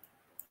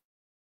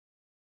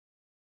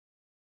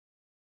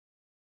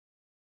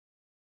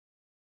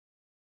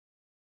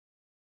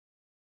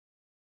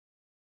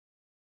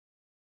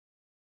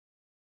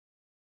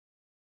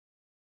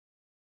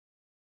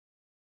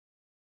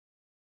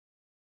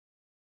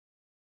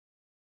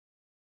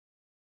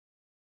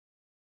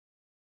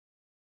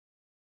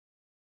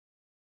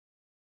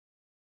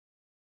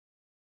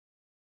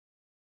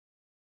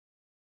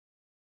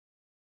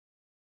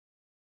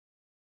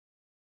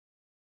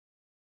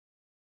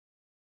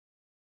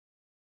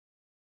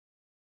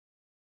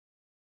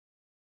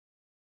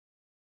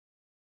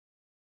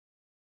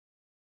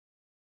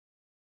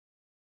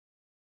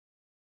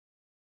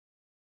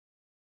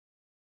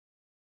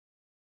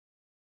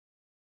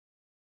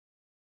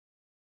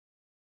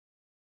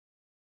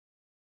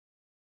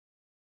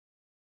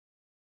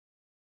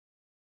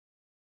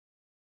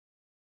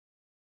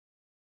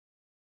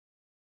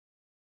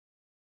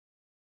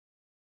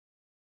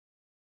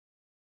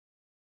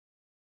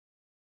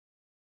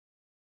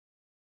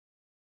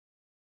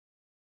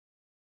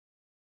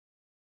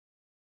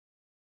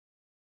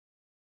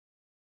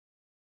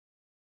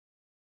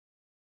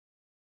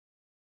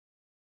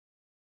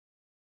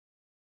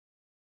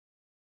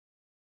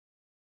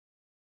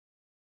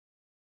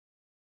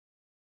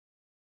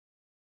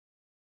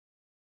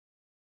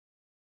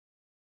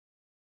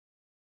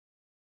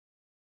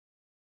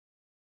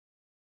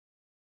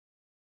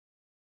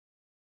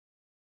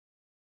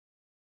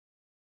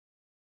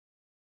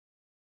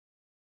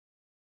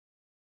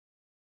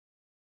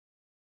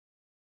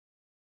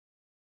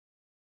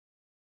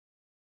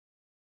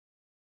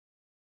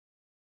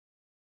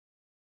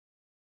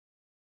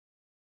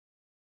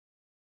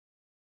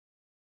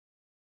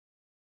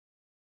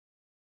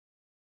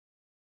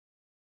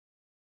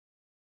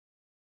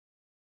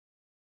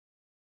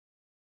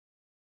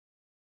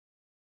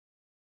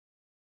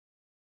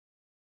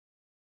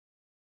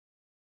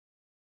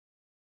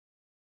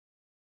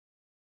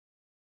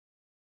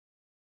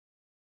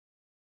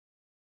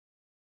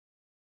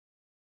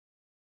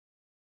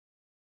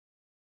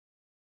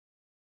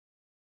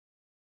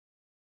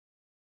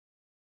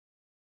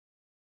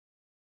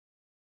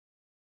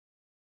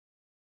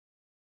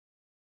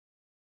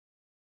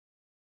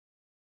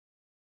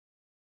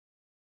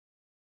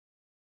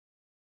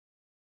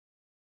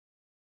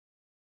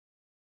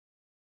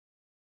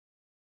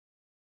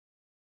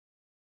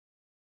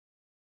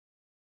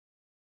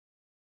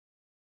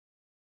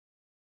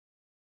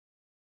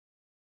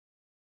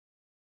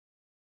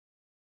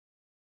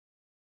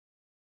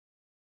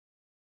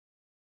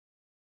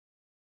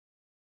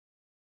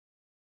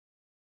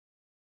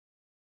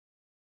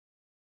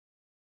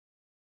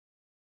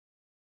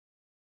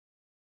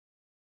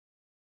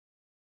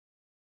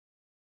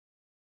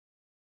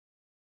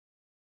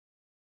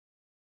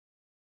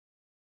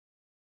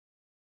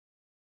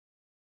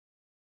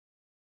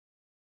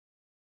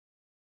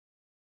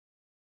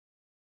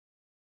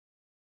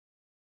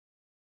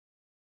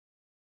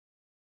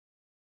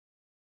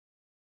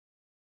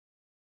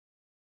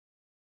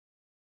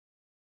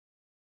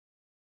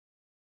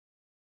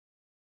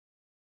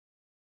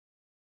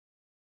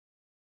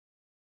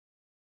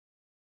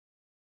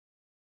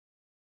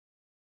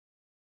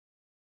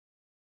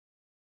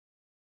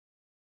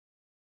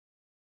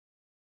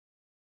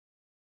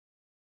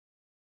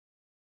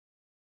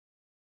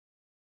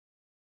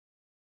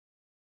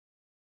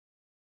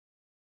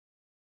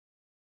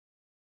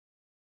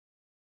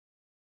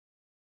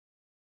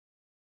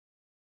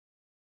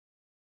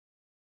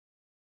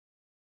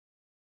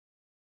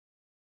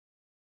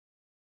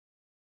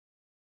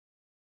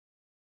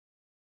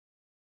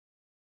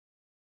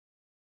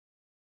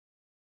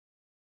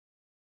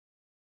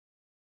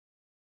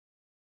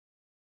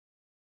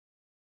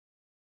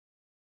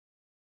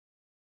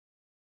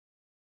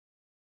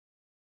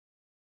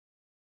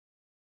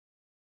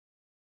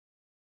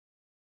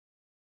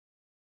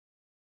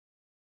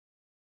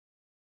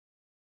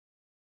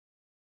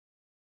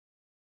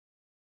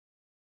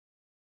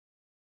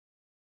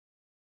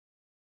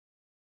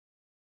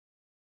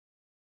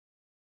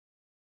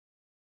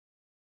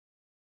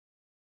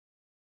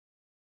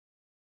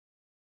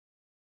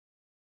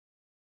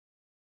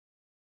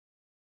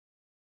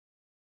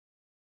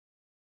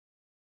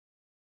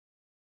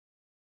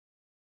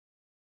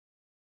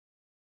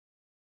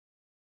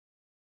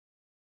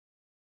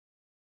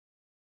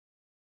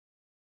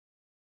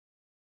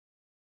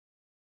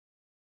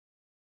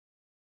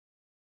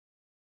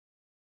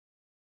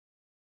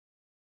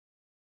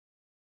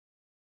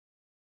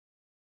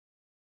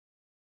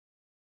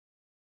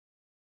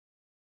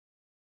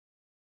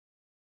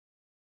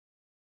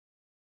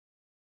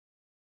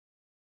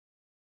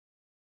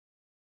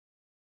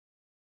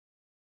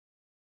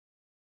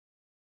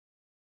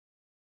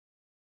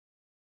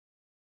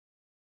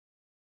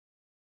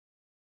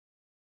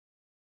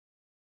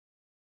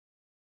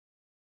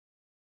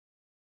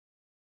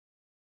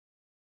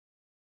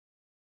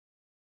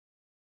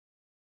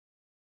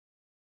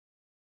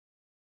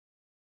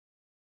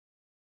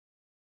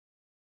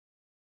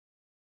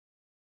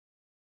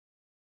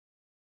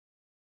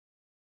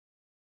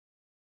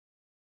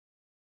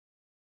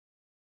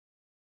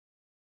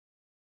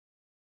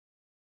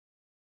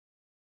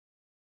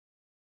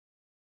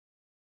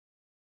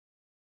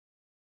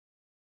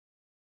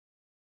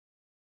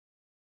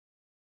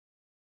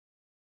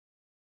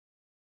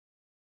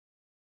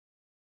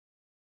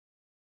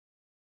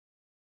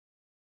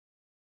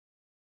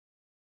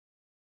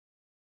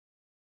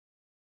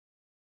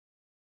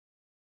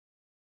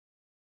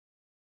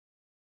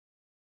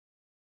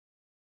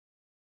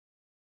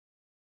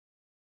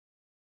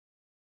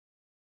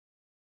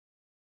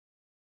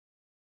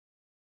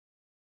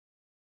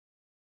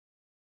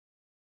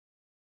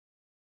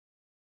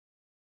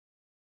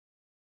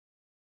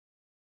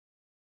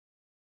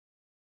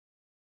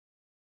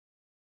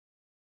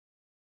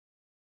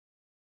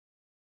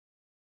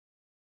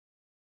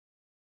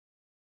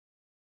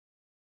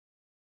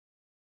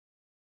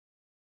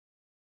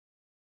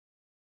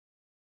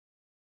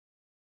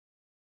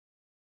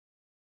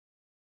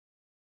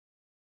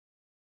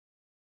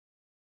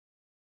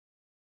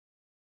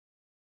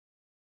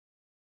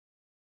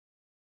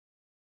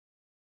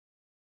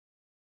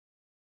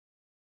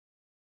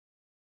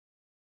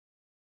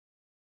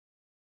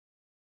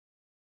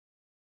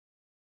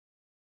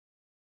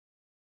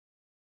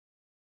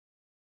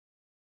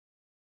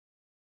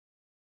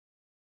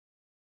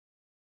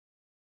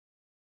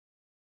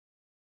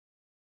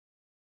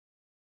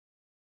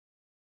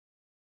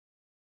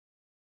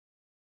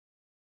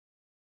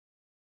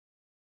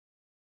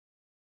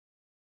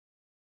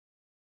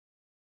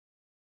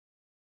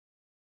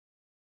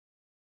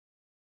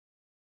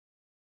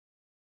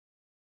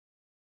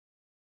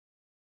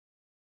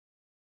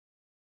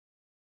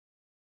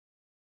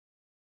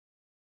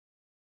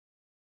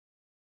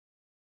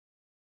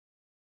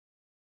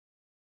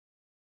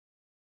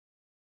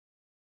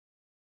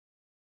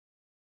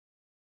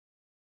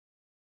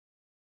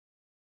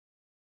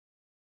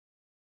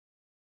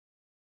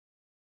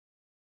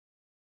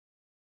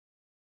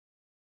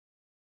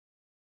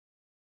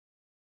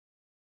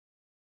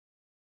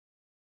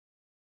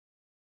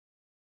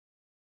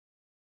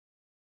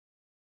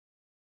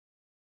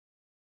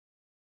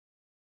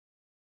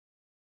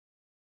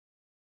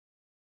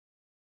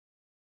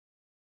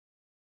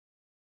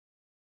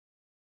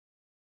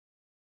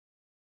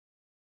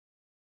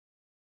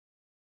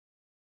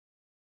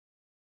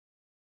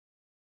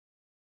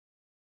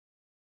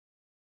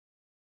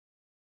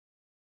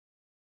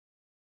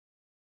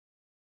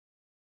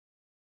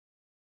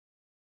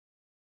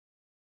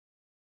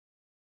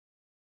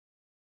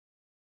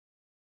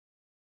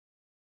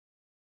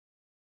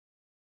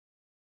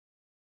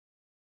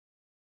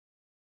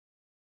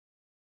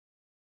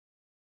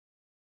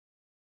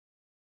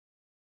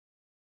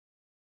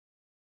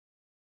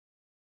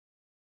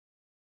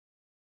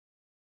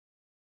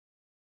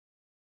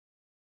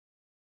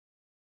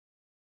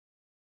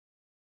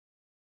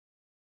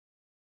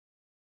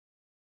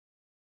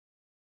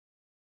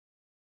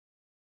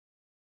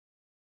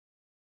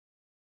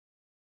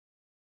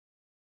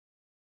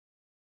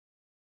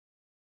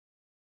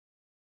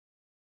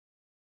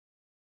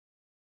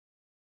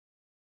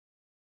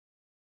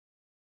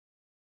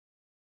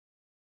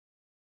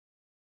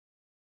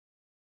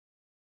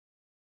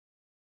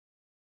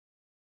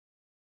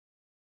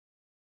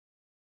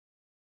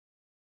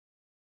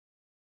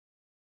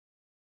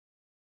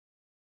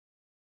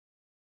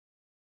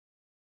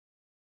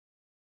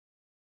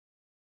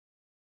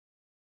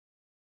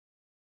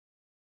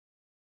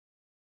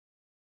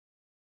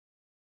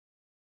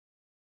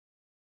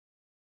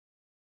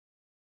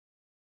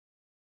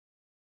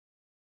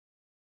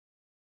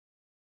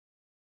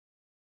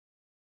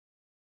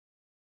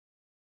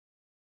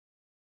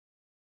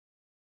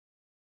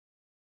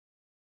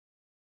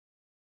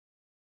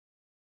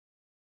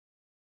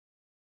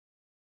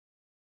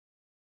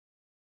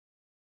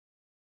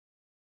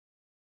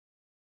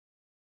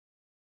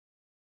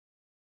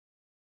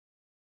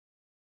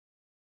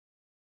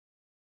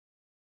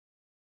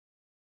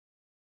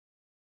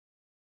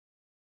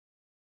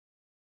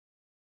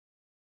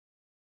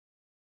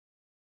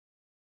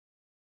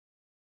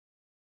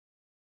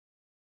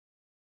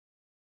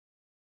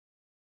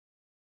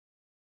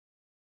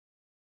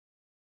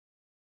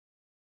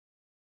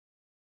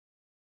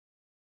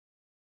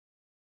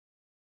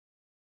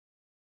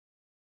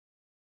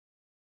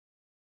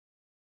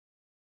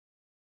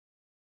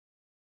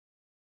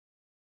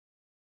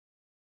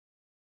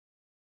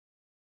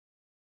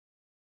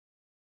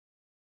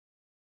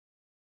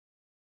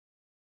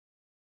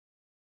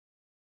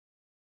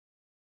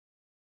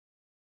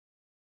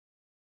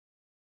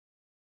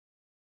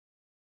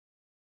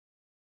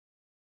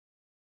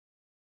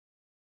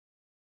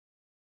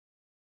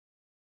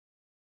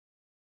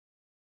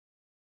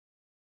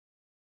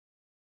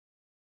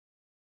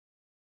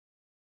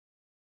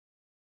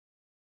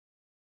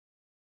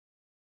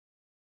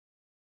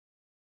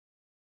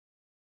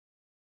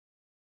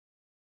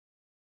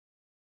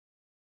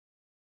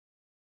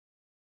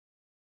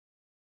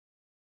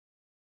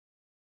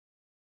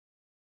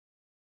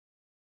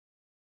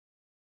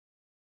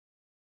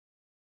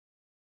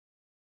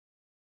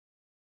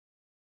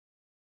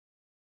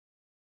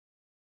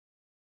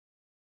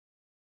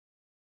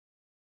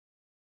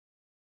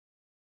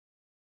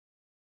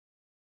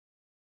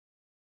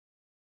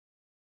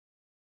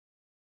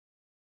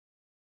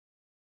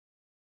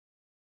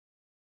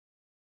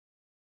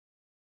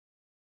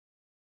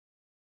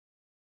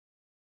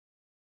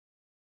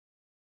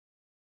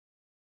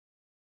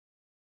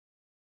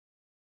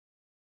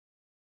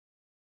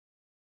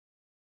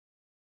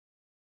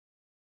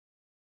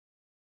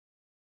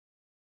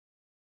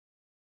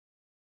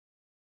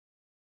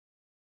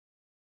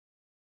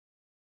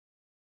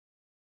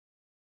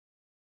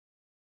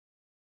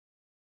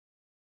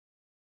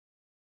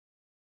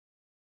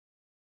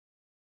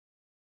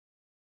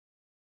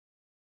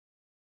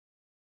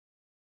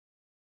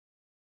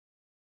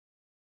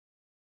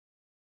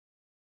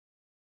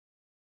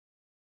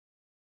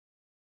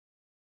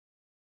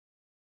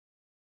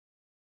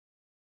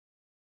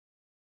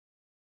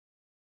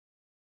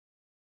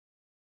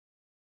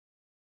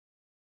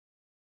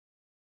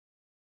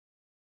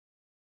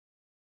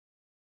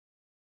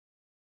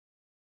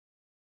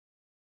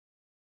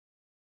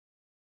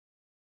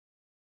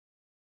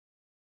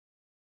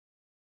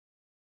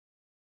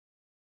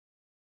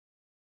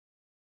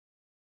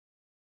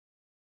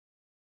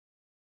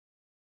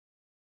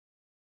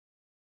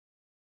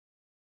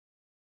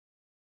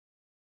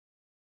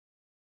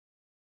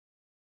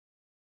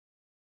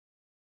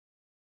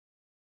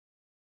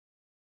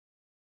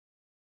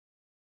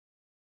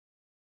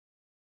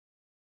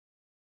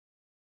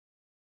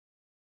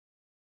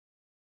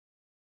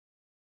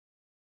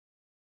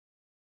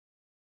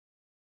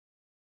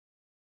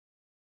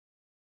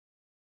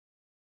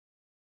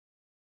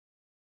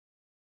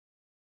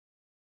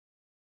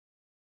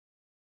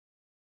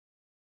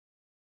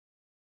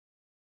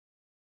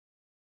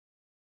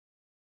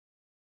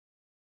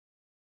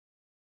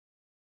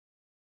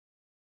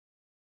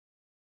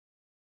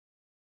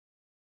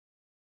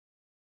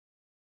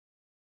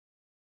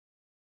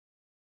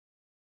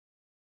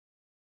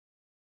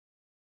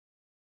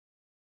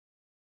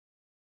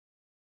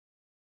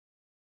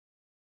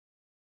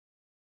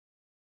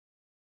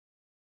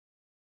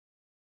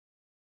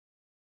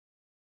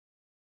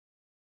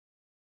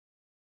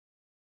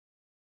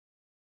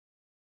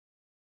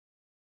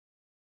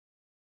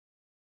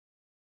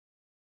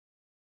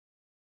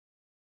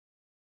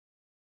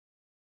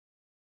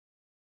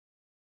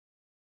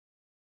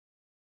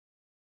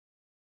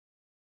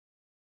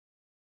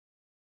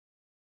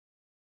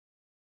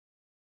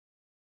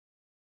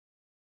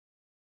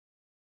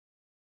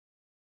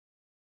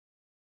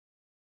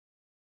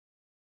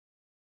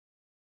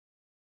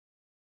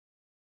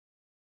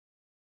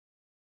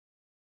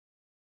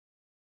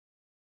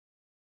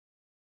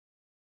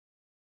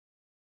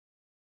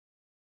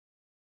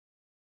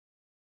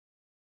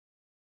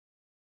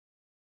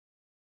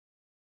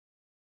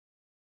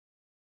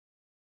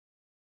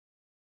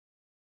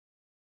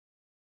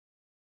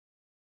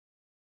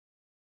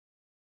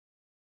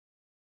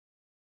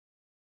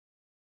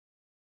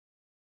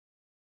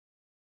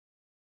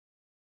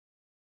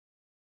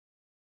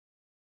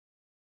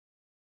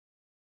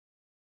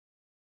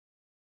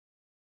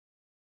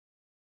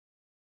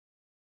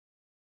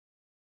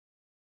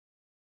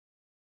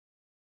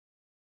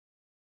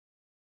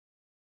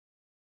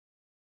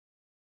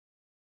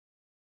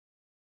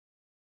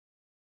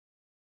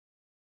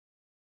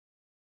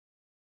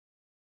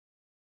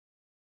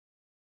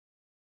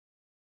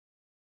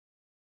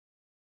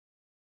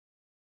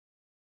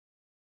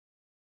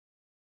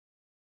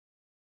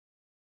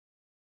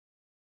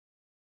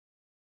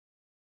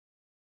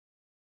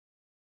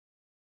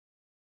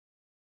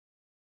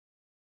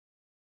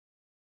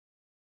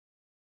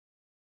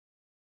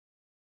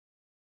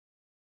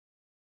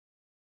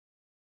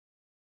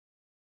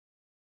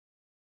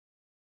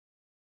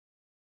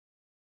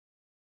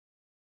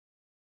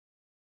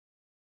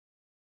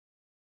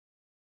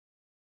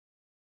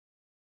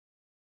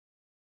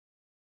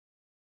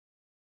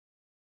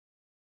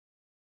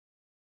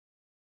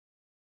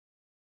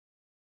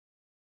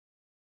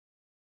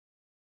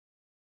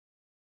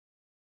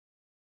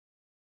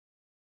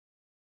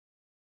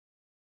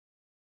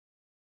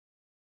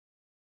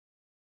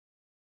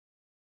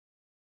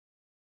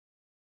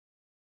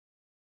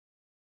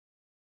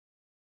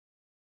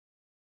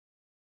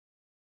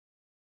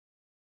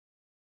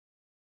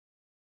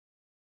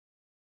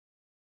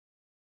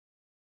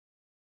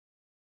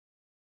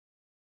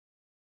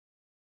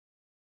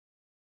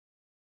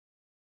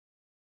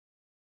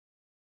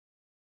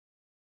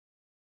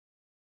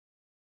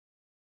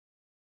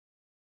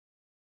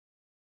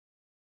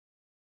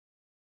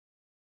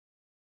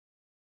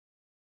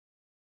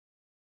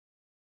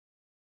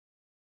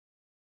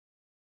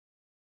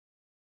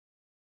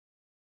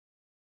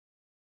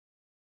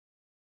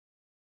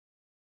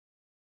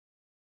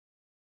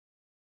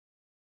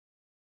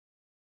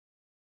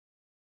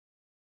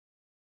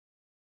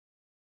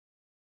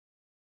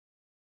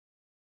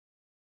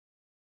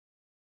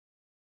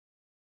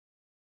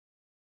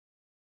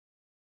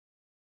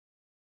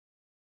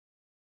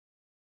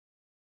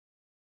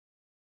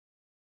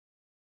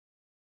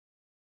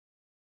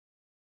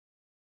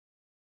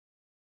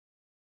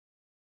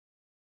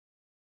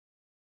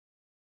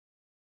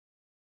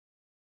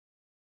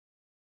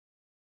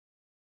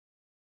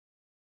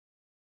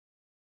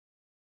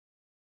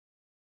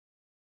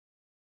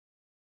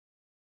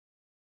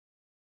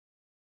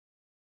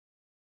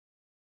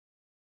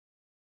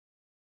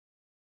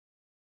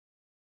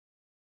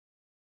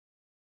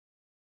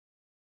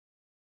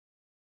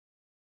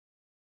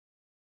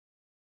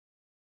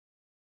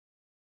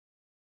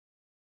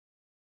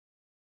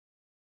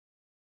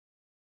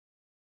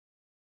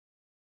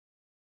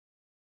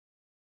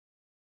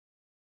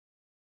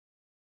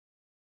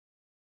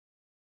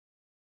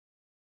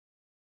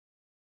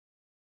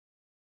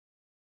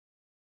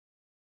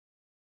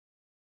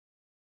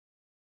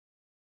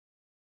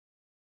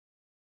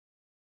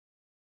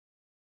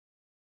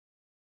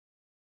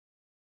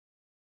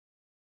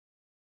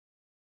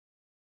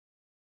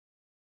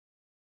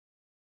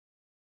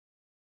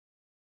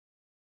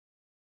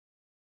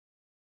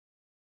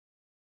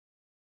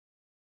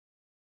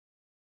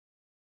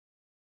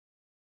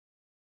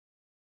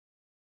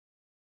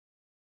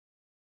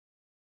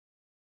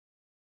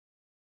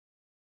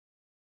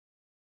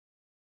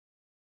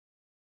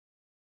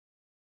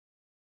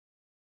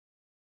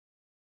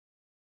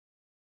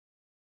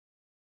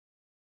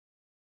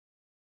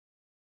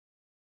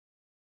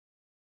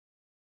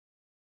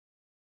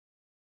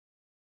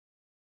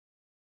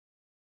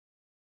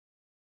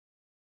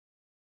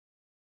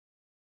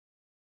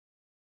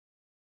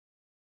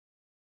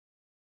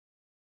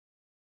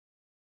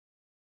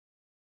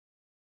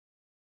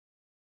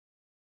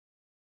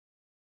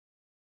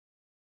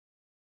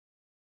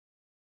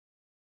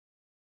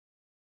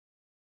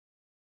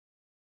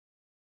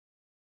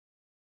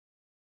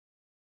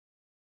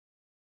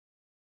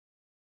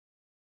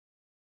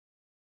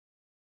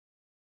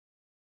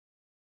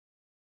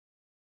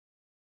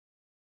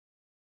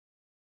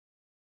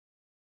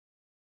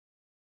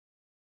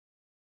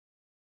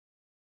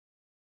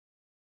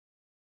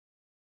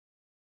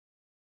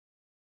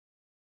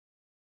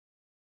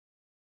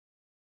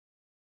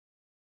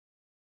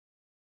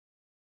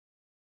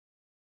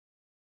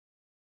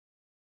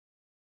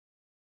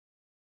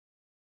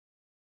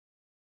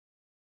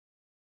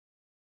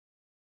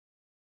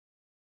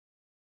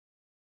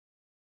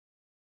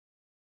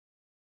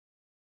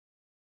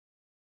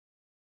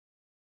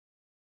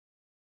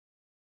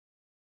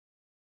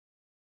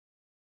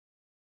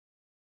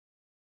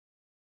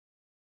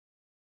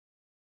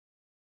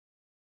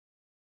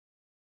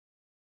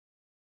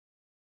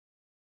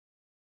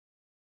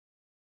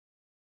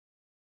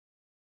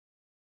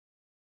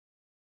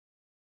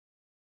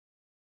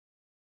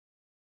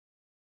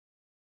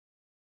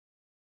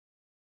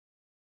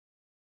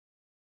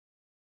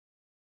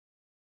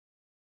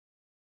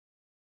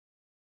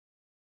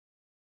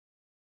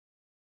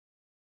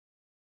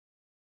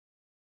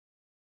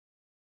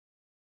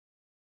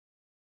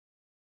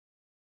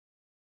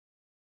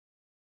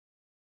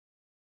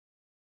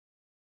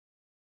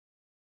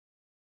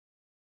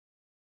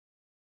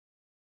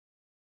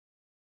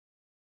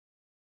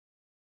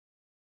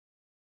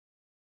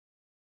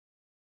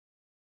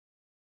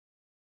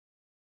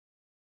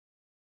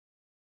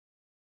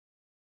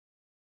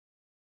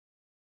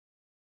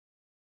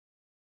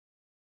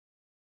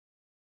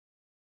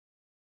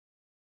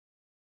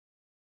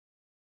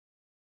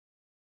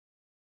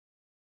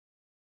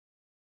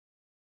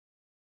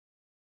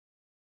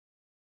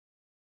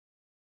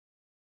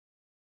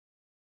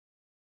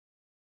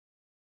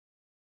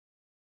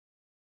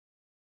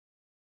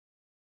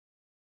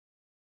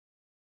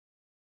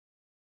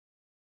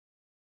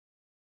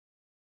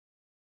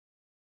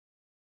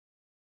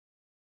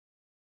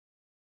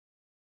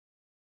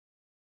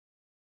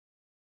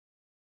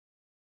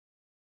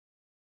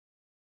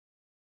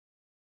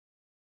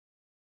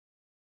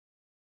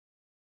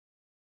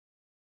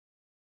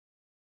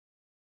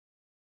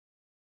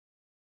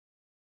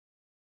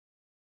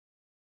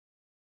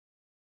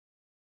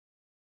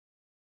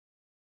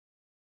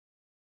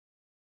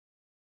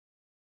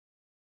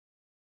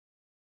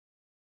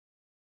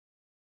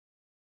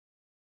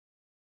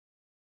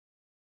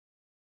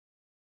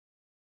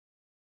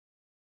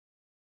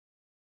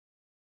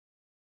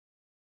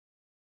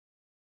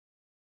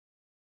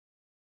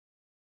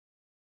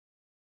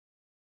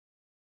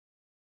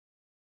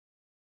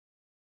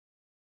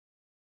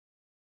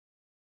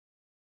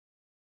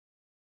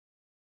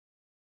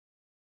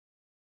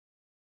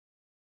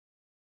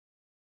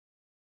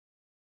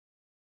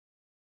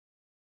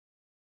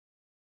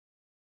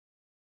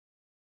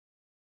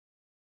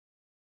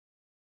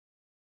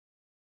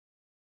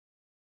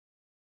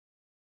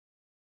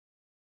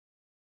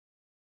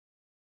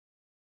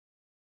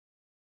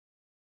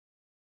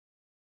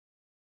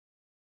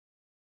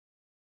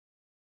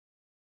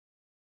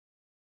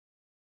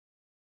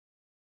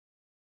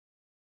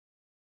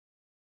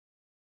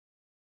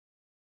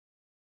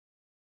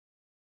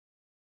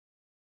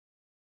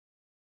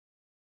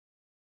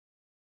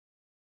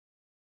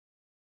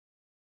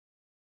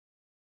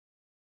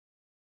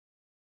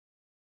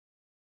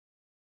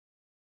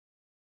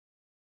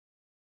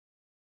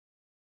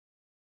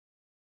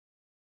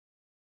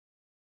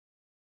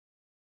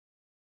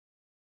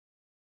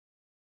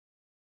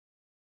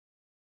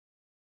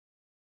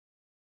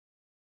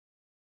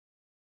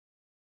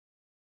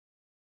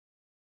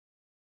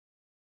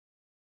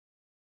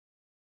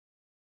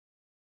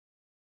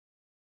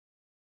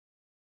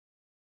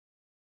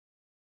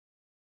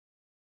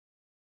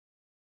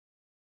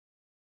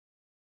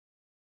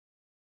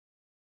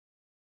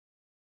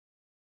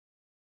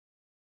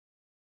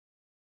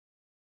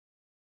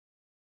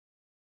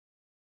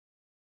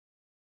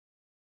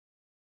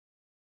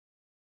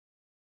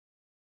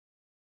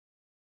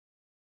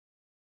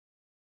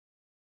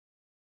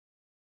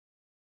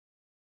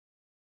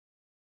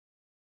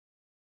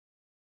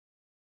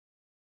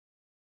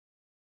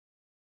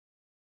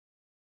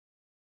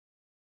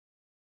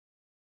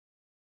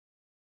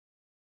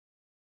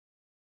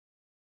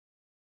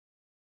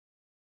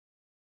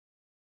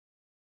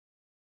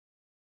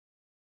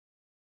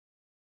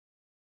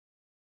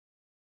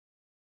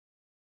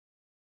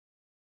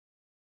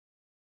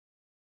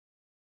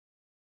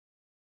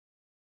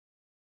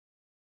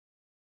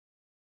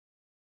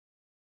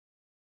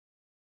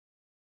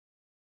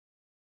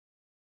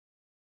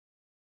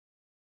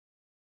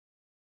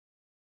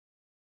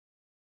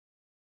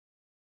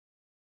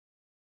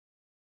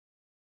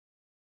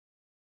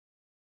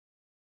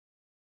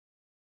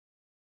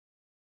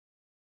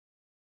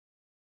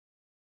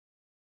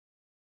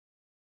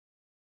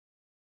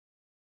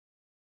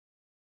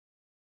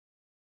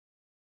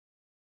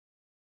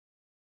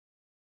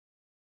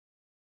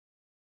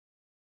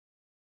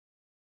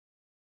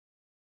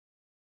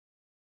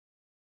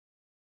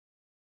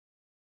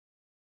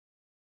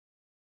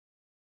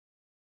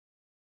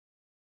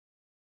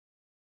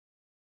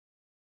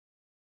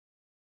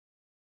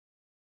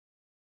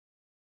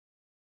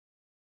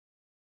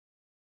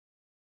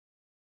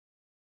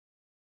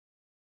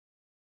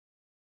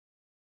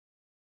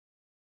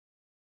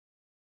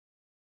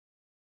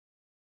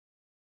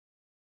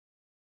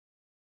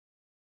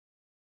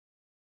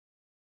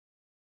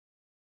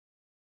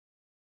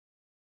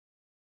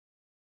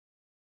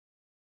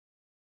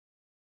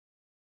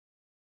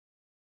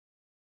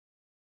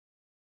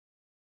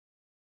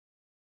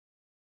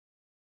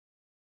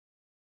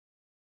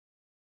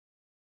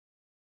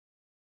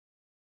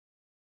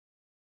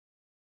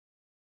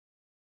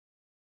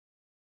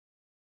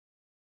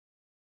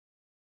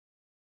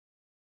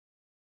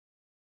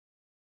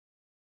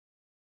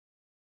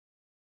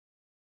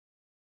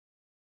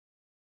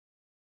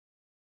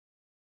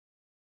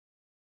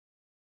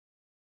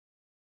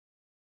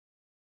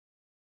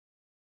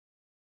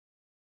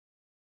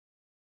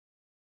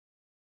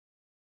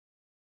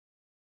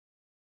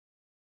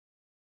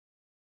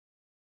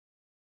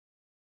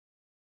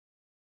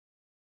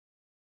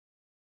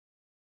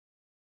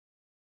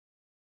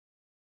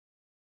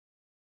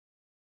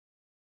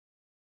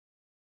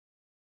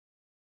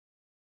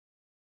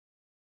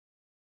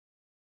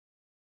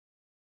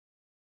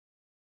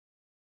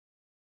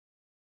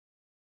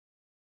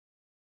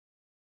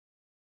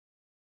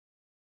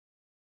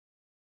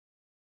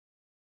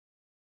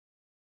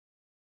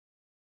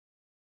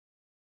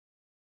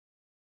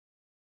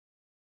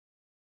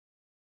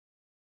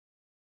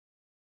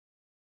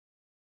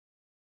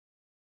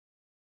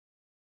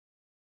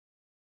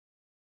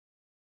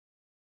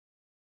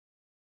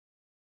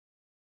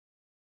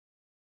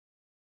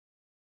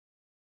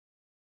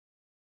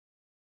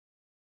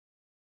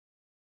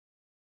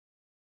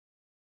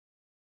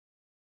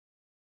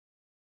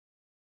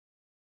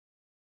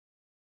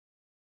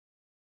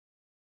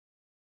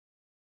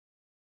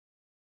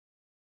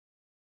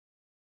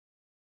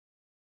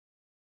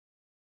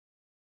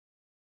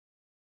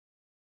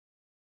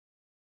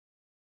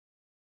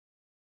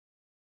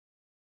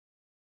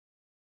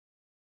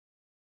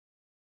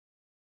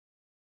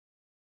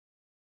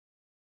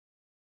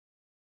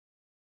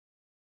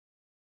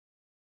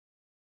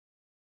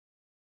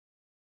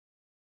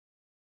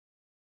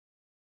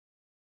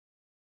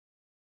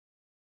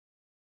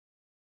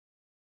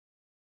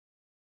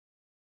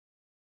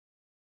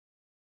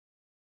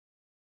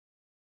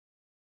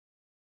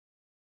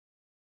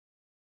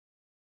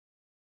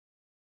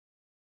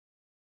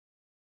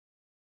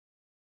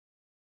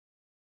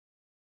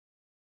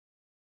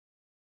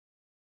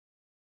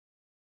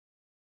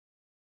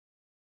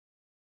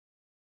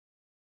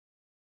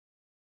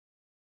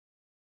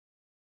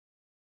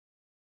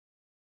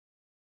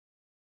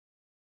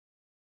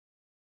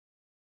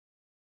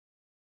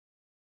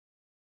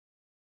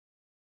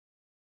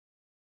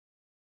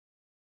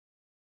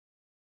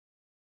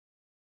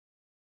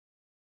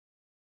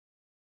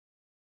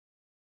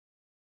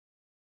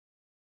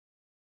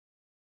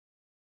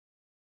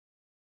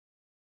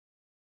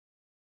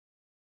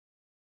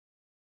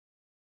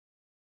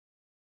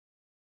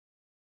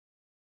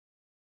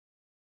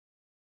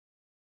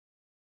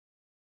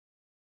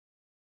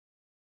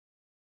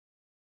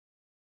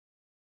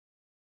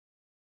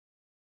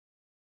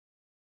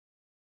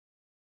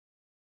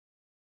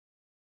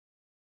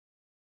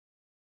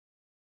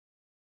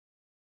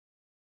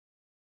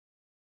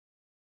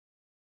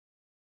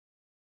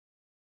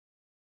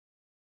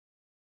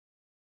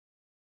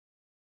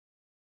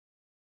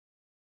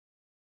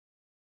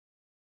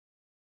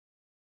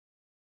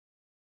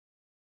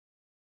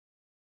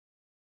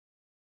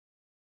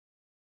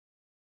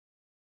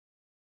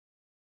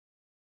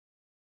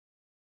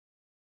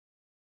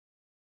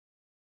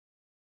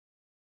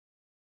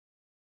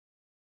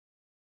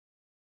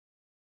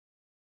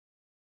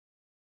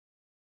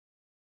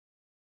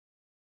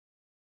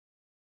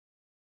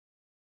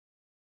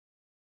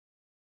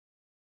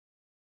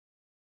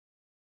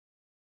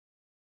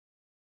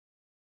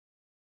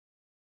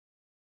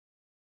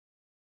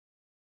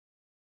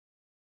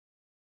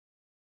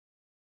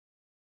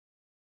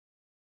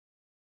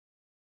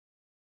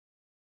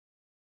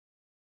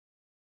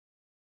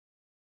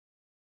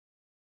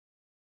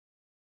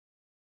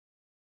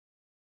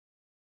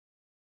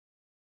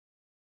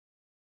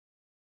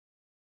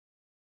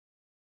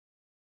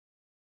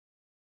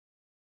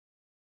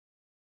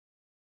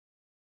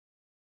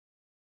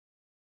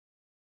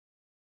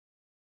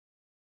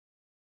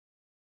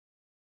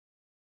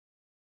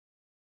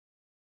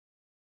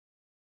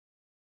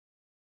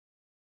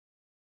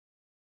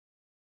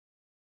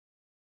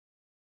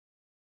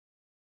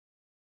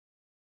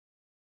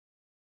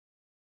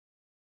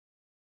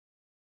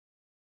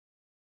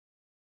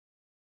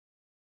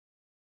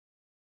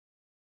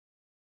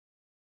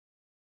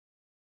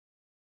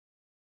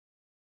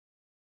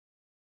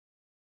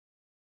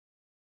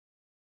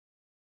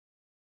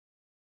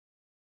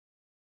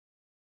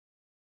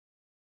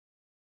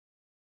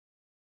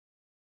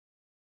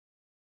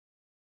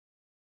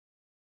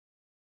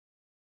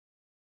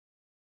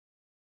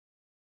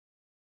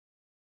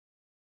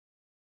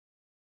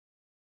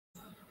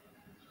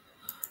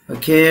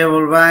 Okay,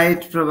 all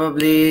right.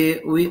 Probably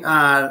we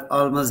are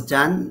almost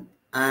done,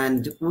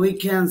 and we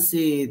can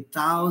see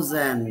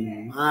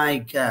 1,000. My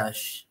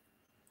gosh,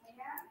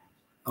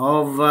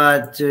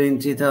 over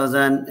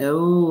 20,000.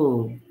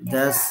 Oh,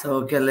 that's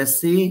okay. Let's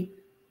see.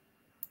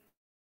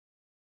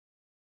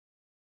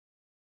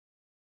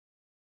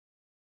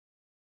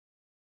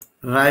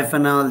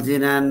 Rifenol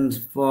Jinan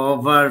for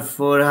over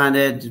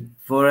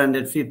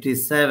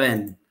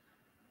 457.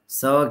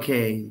 So,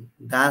 okay,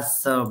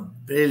 that's so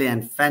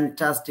brilliant,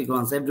 fantastic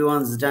ones.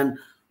 Everyone's done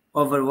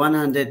over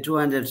 100,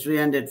 200,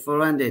 300,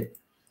 400.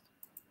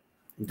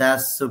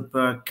 That's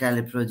super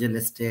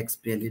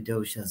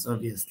califragilisticexpialidocious,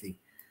 obviously.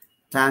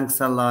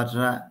 Thanks a lot,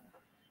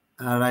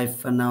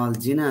 Raifanal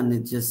Jinan.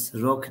 It's just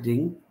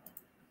rocketing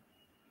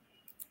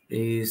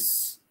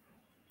is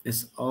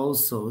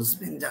also has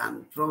been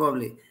done.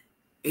 Probably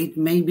it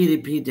may be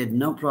repeated,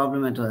 no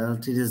problem at all.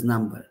 It is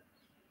number.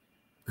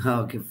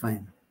 Okay,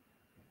 fine.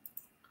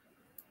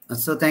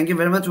 So thank you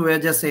very much. We're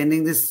just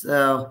ending this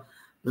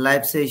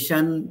live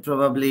session.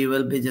 Probably you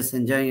will be just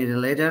enjoying it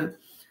later.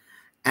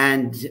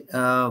 And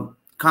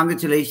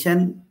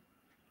congratulations,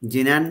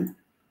 Jinan,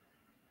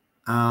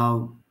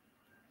 Namrin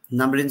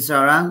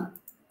Sarang,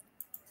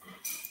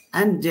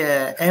 and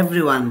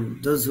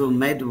everyone, those who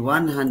made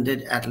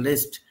 100 at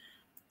least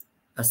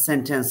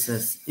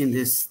sentences in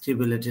this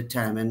stipulated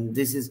time. And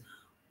this is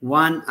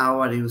 1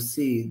 hour, you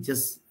see,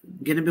 just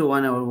gonna be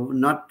 1 hour,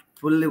 not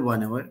fully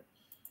 1 hour.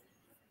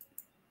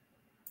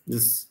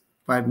 Just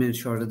 5 minutes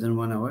shorter than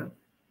 1 hour.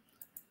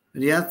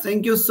 Yeah,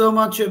 thank you so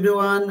much,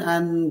 everyone.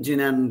 And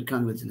Jinan,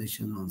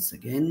 congratulations once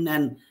again.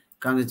 And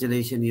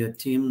congratulations, your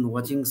team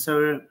watching,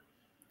 sir.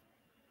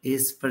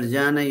 Is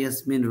Farjana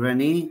Yasmin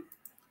Rani.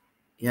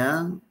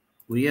 Yeah,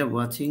 we are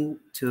watching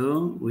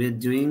too. We are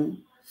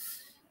doing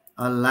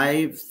a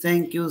live.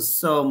 Thank you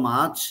so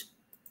much.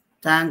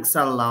 Thanks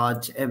a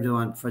lot,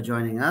 everyone, for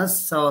joining us.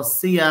 So,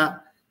 see ya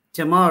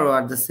tomorrow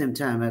at the same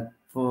time at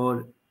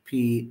 4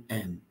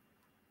 p.m.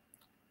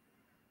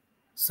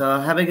 So,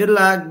 have a good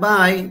luck.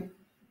 Bye.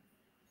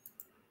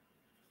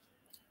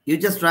 You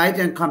just write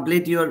and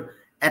complete your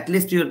at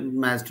least your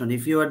milestone.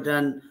 If you are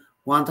done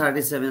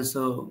 137,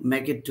 so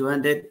make it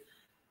 200.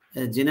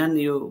 Jinan,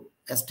 you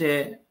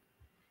stay.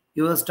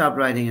 You will stop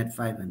writing at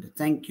 500.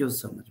 Thank you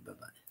so much. Bye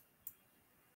bye.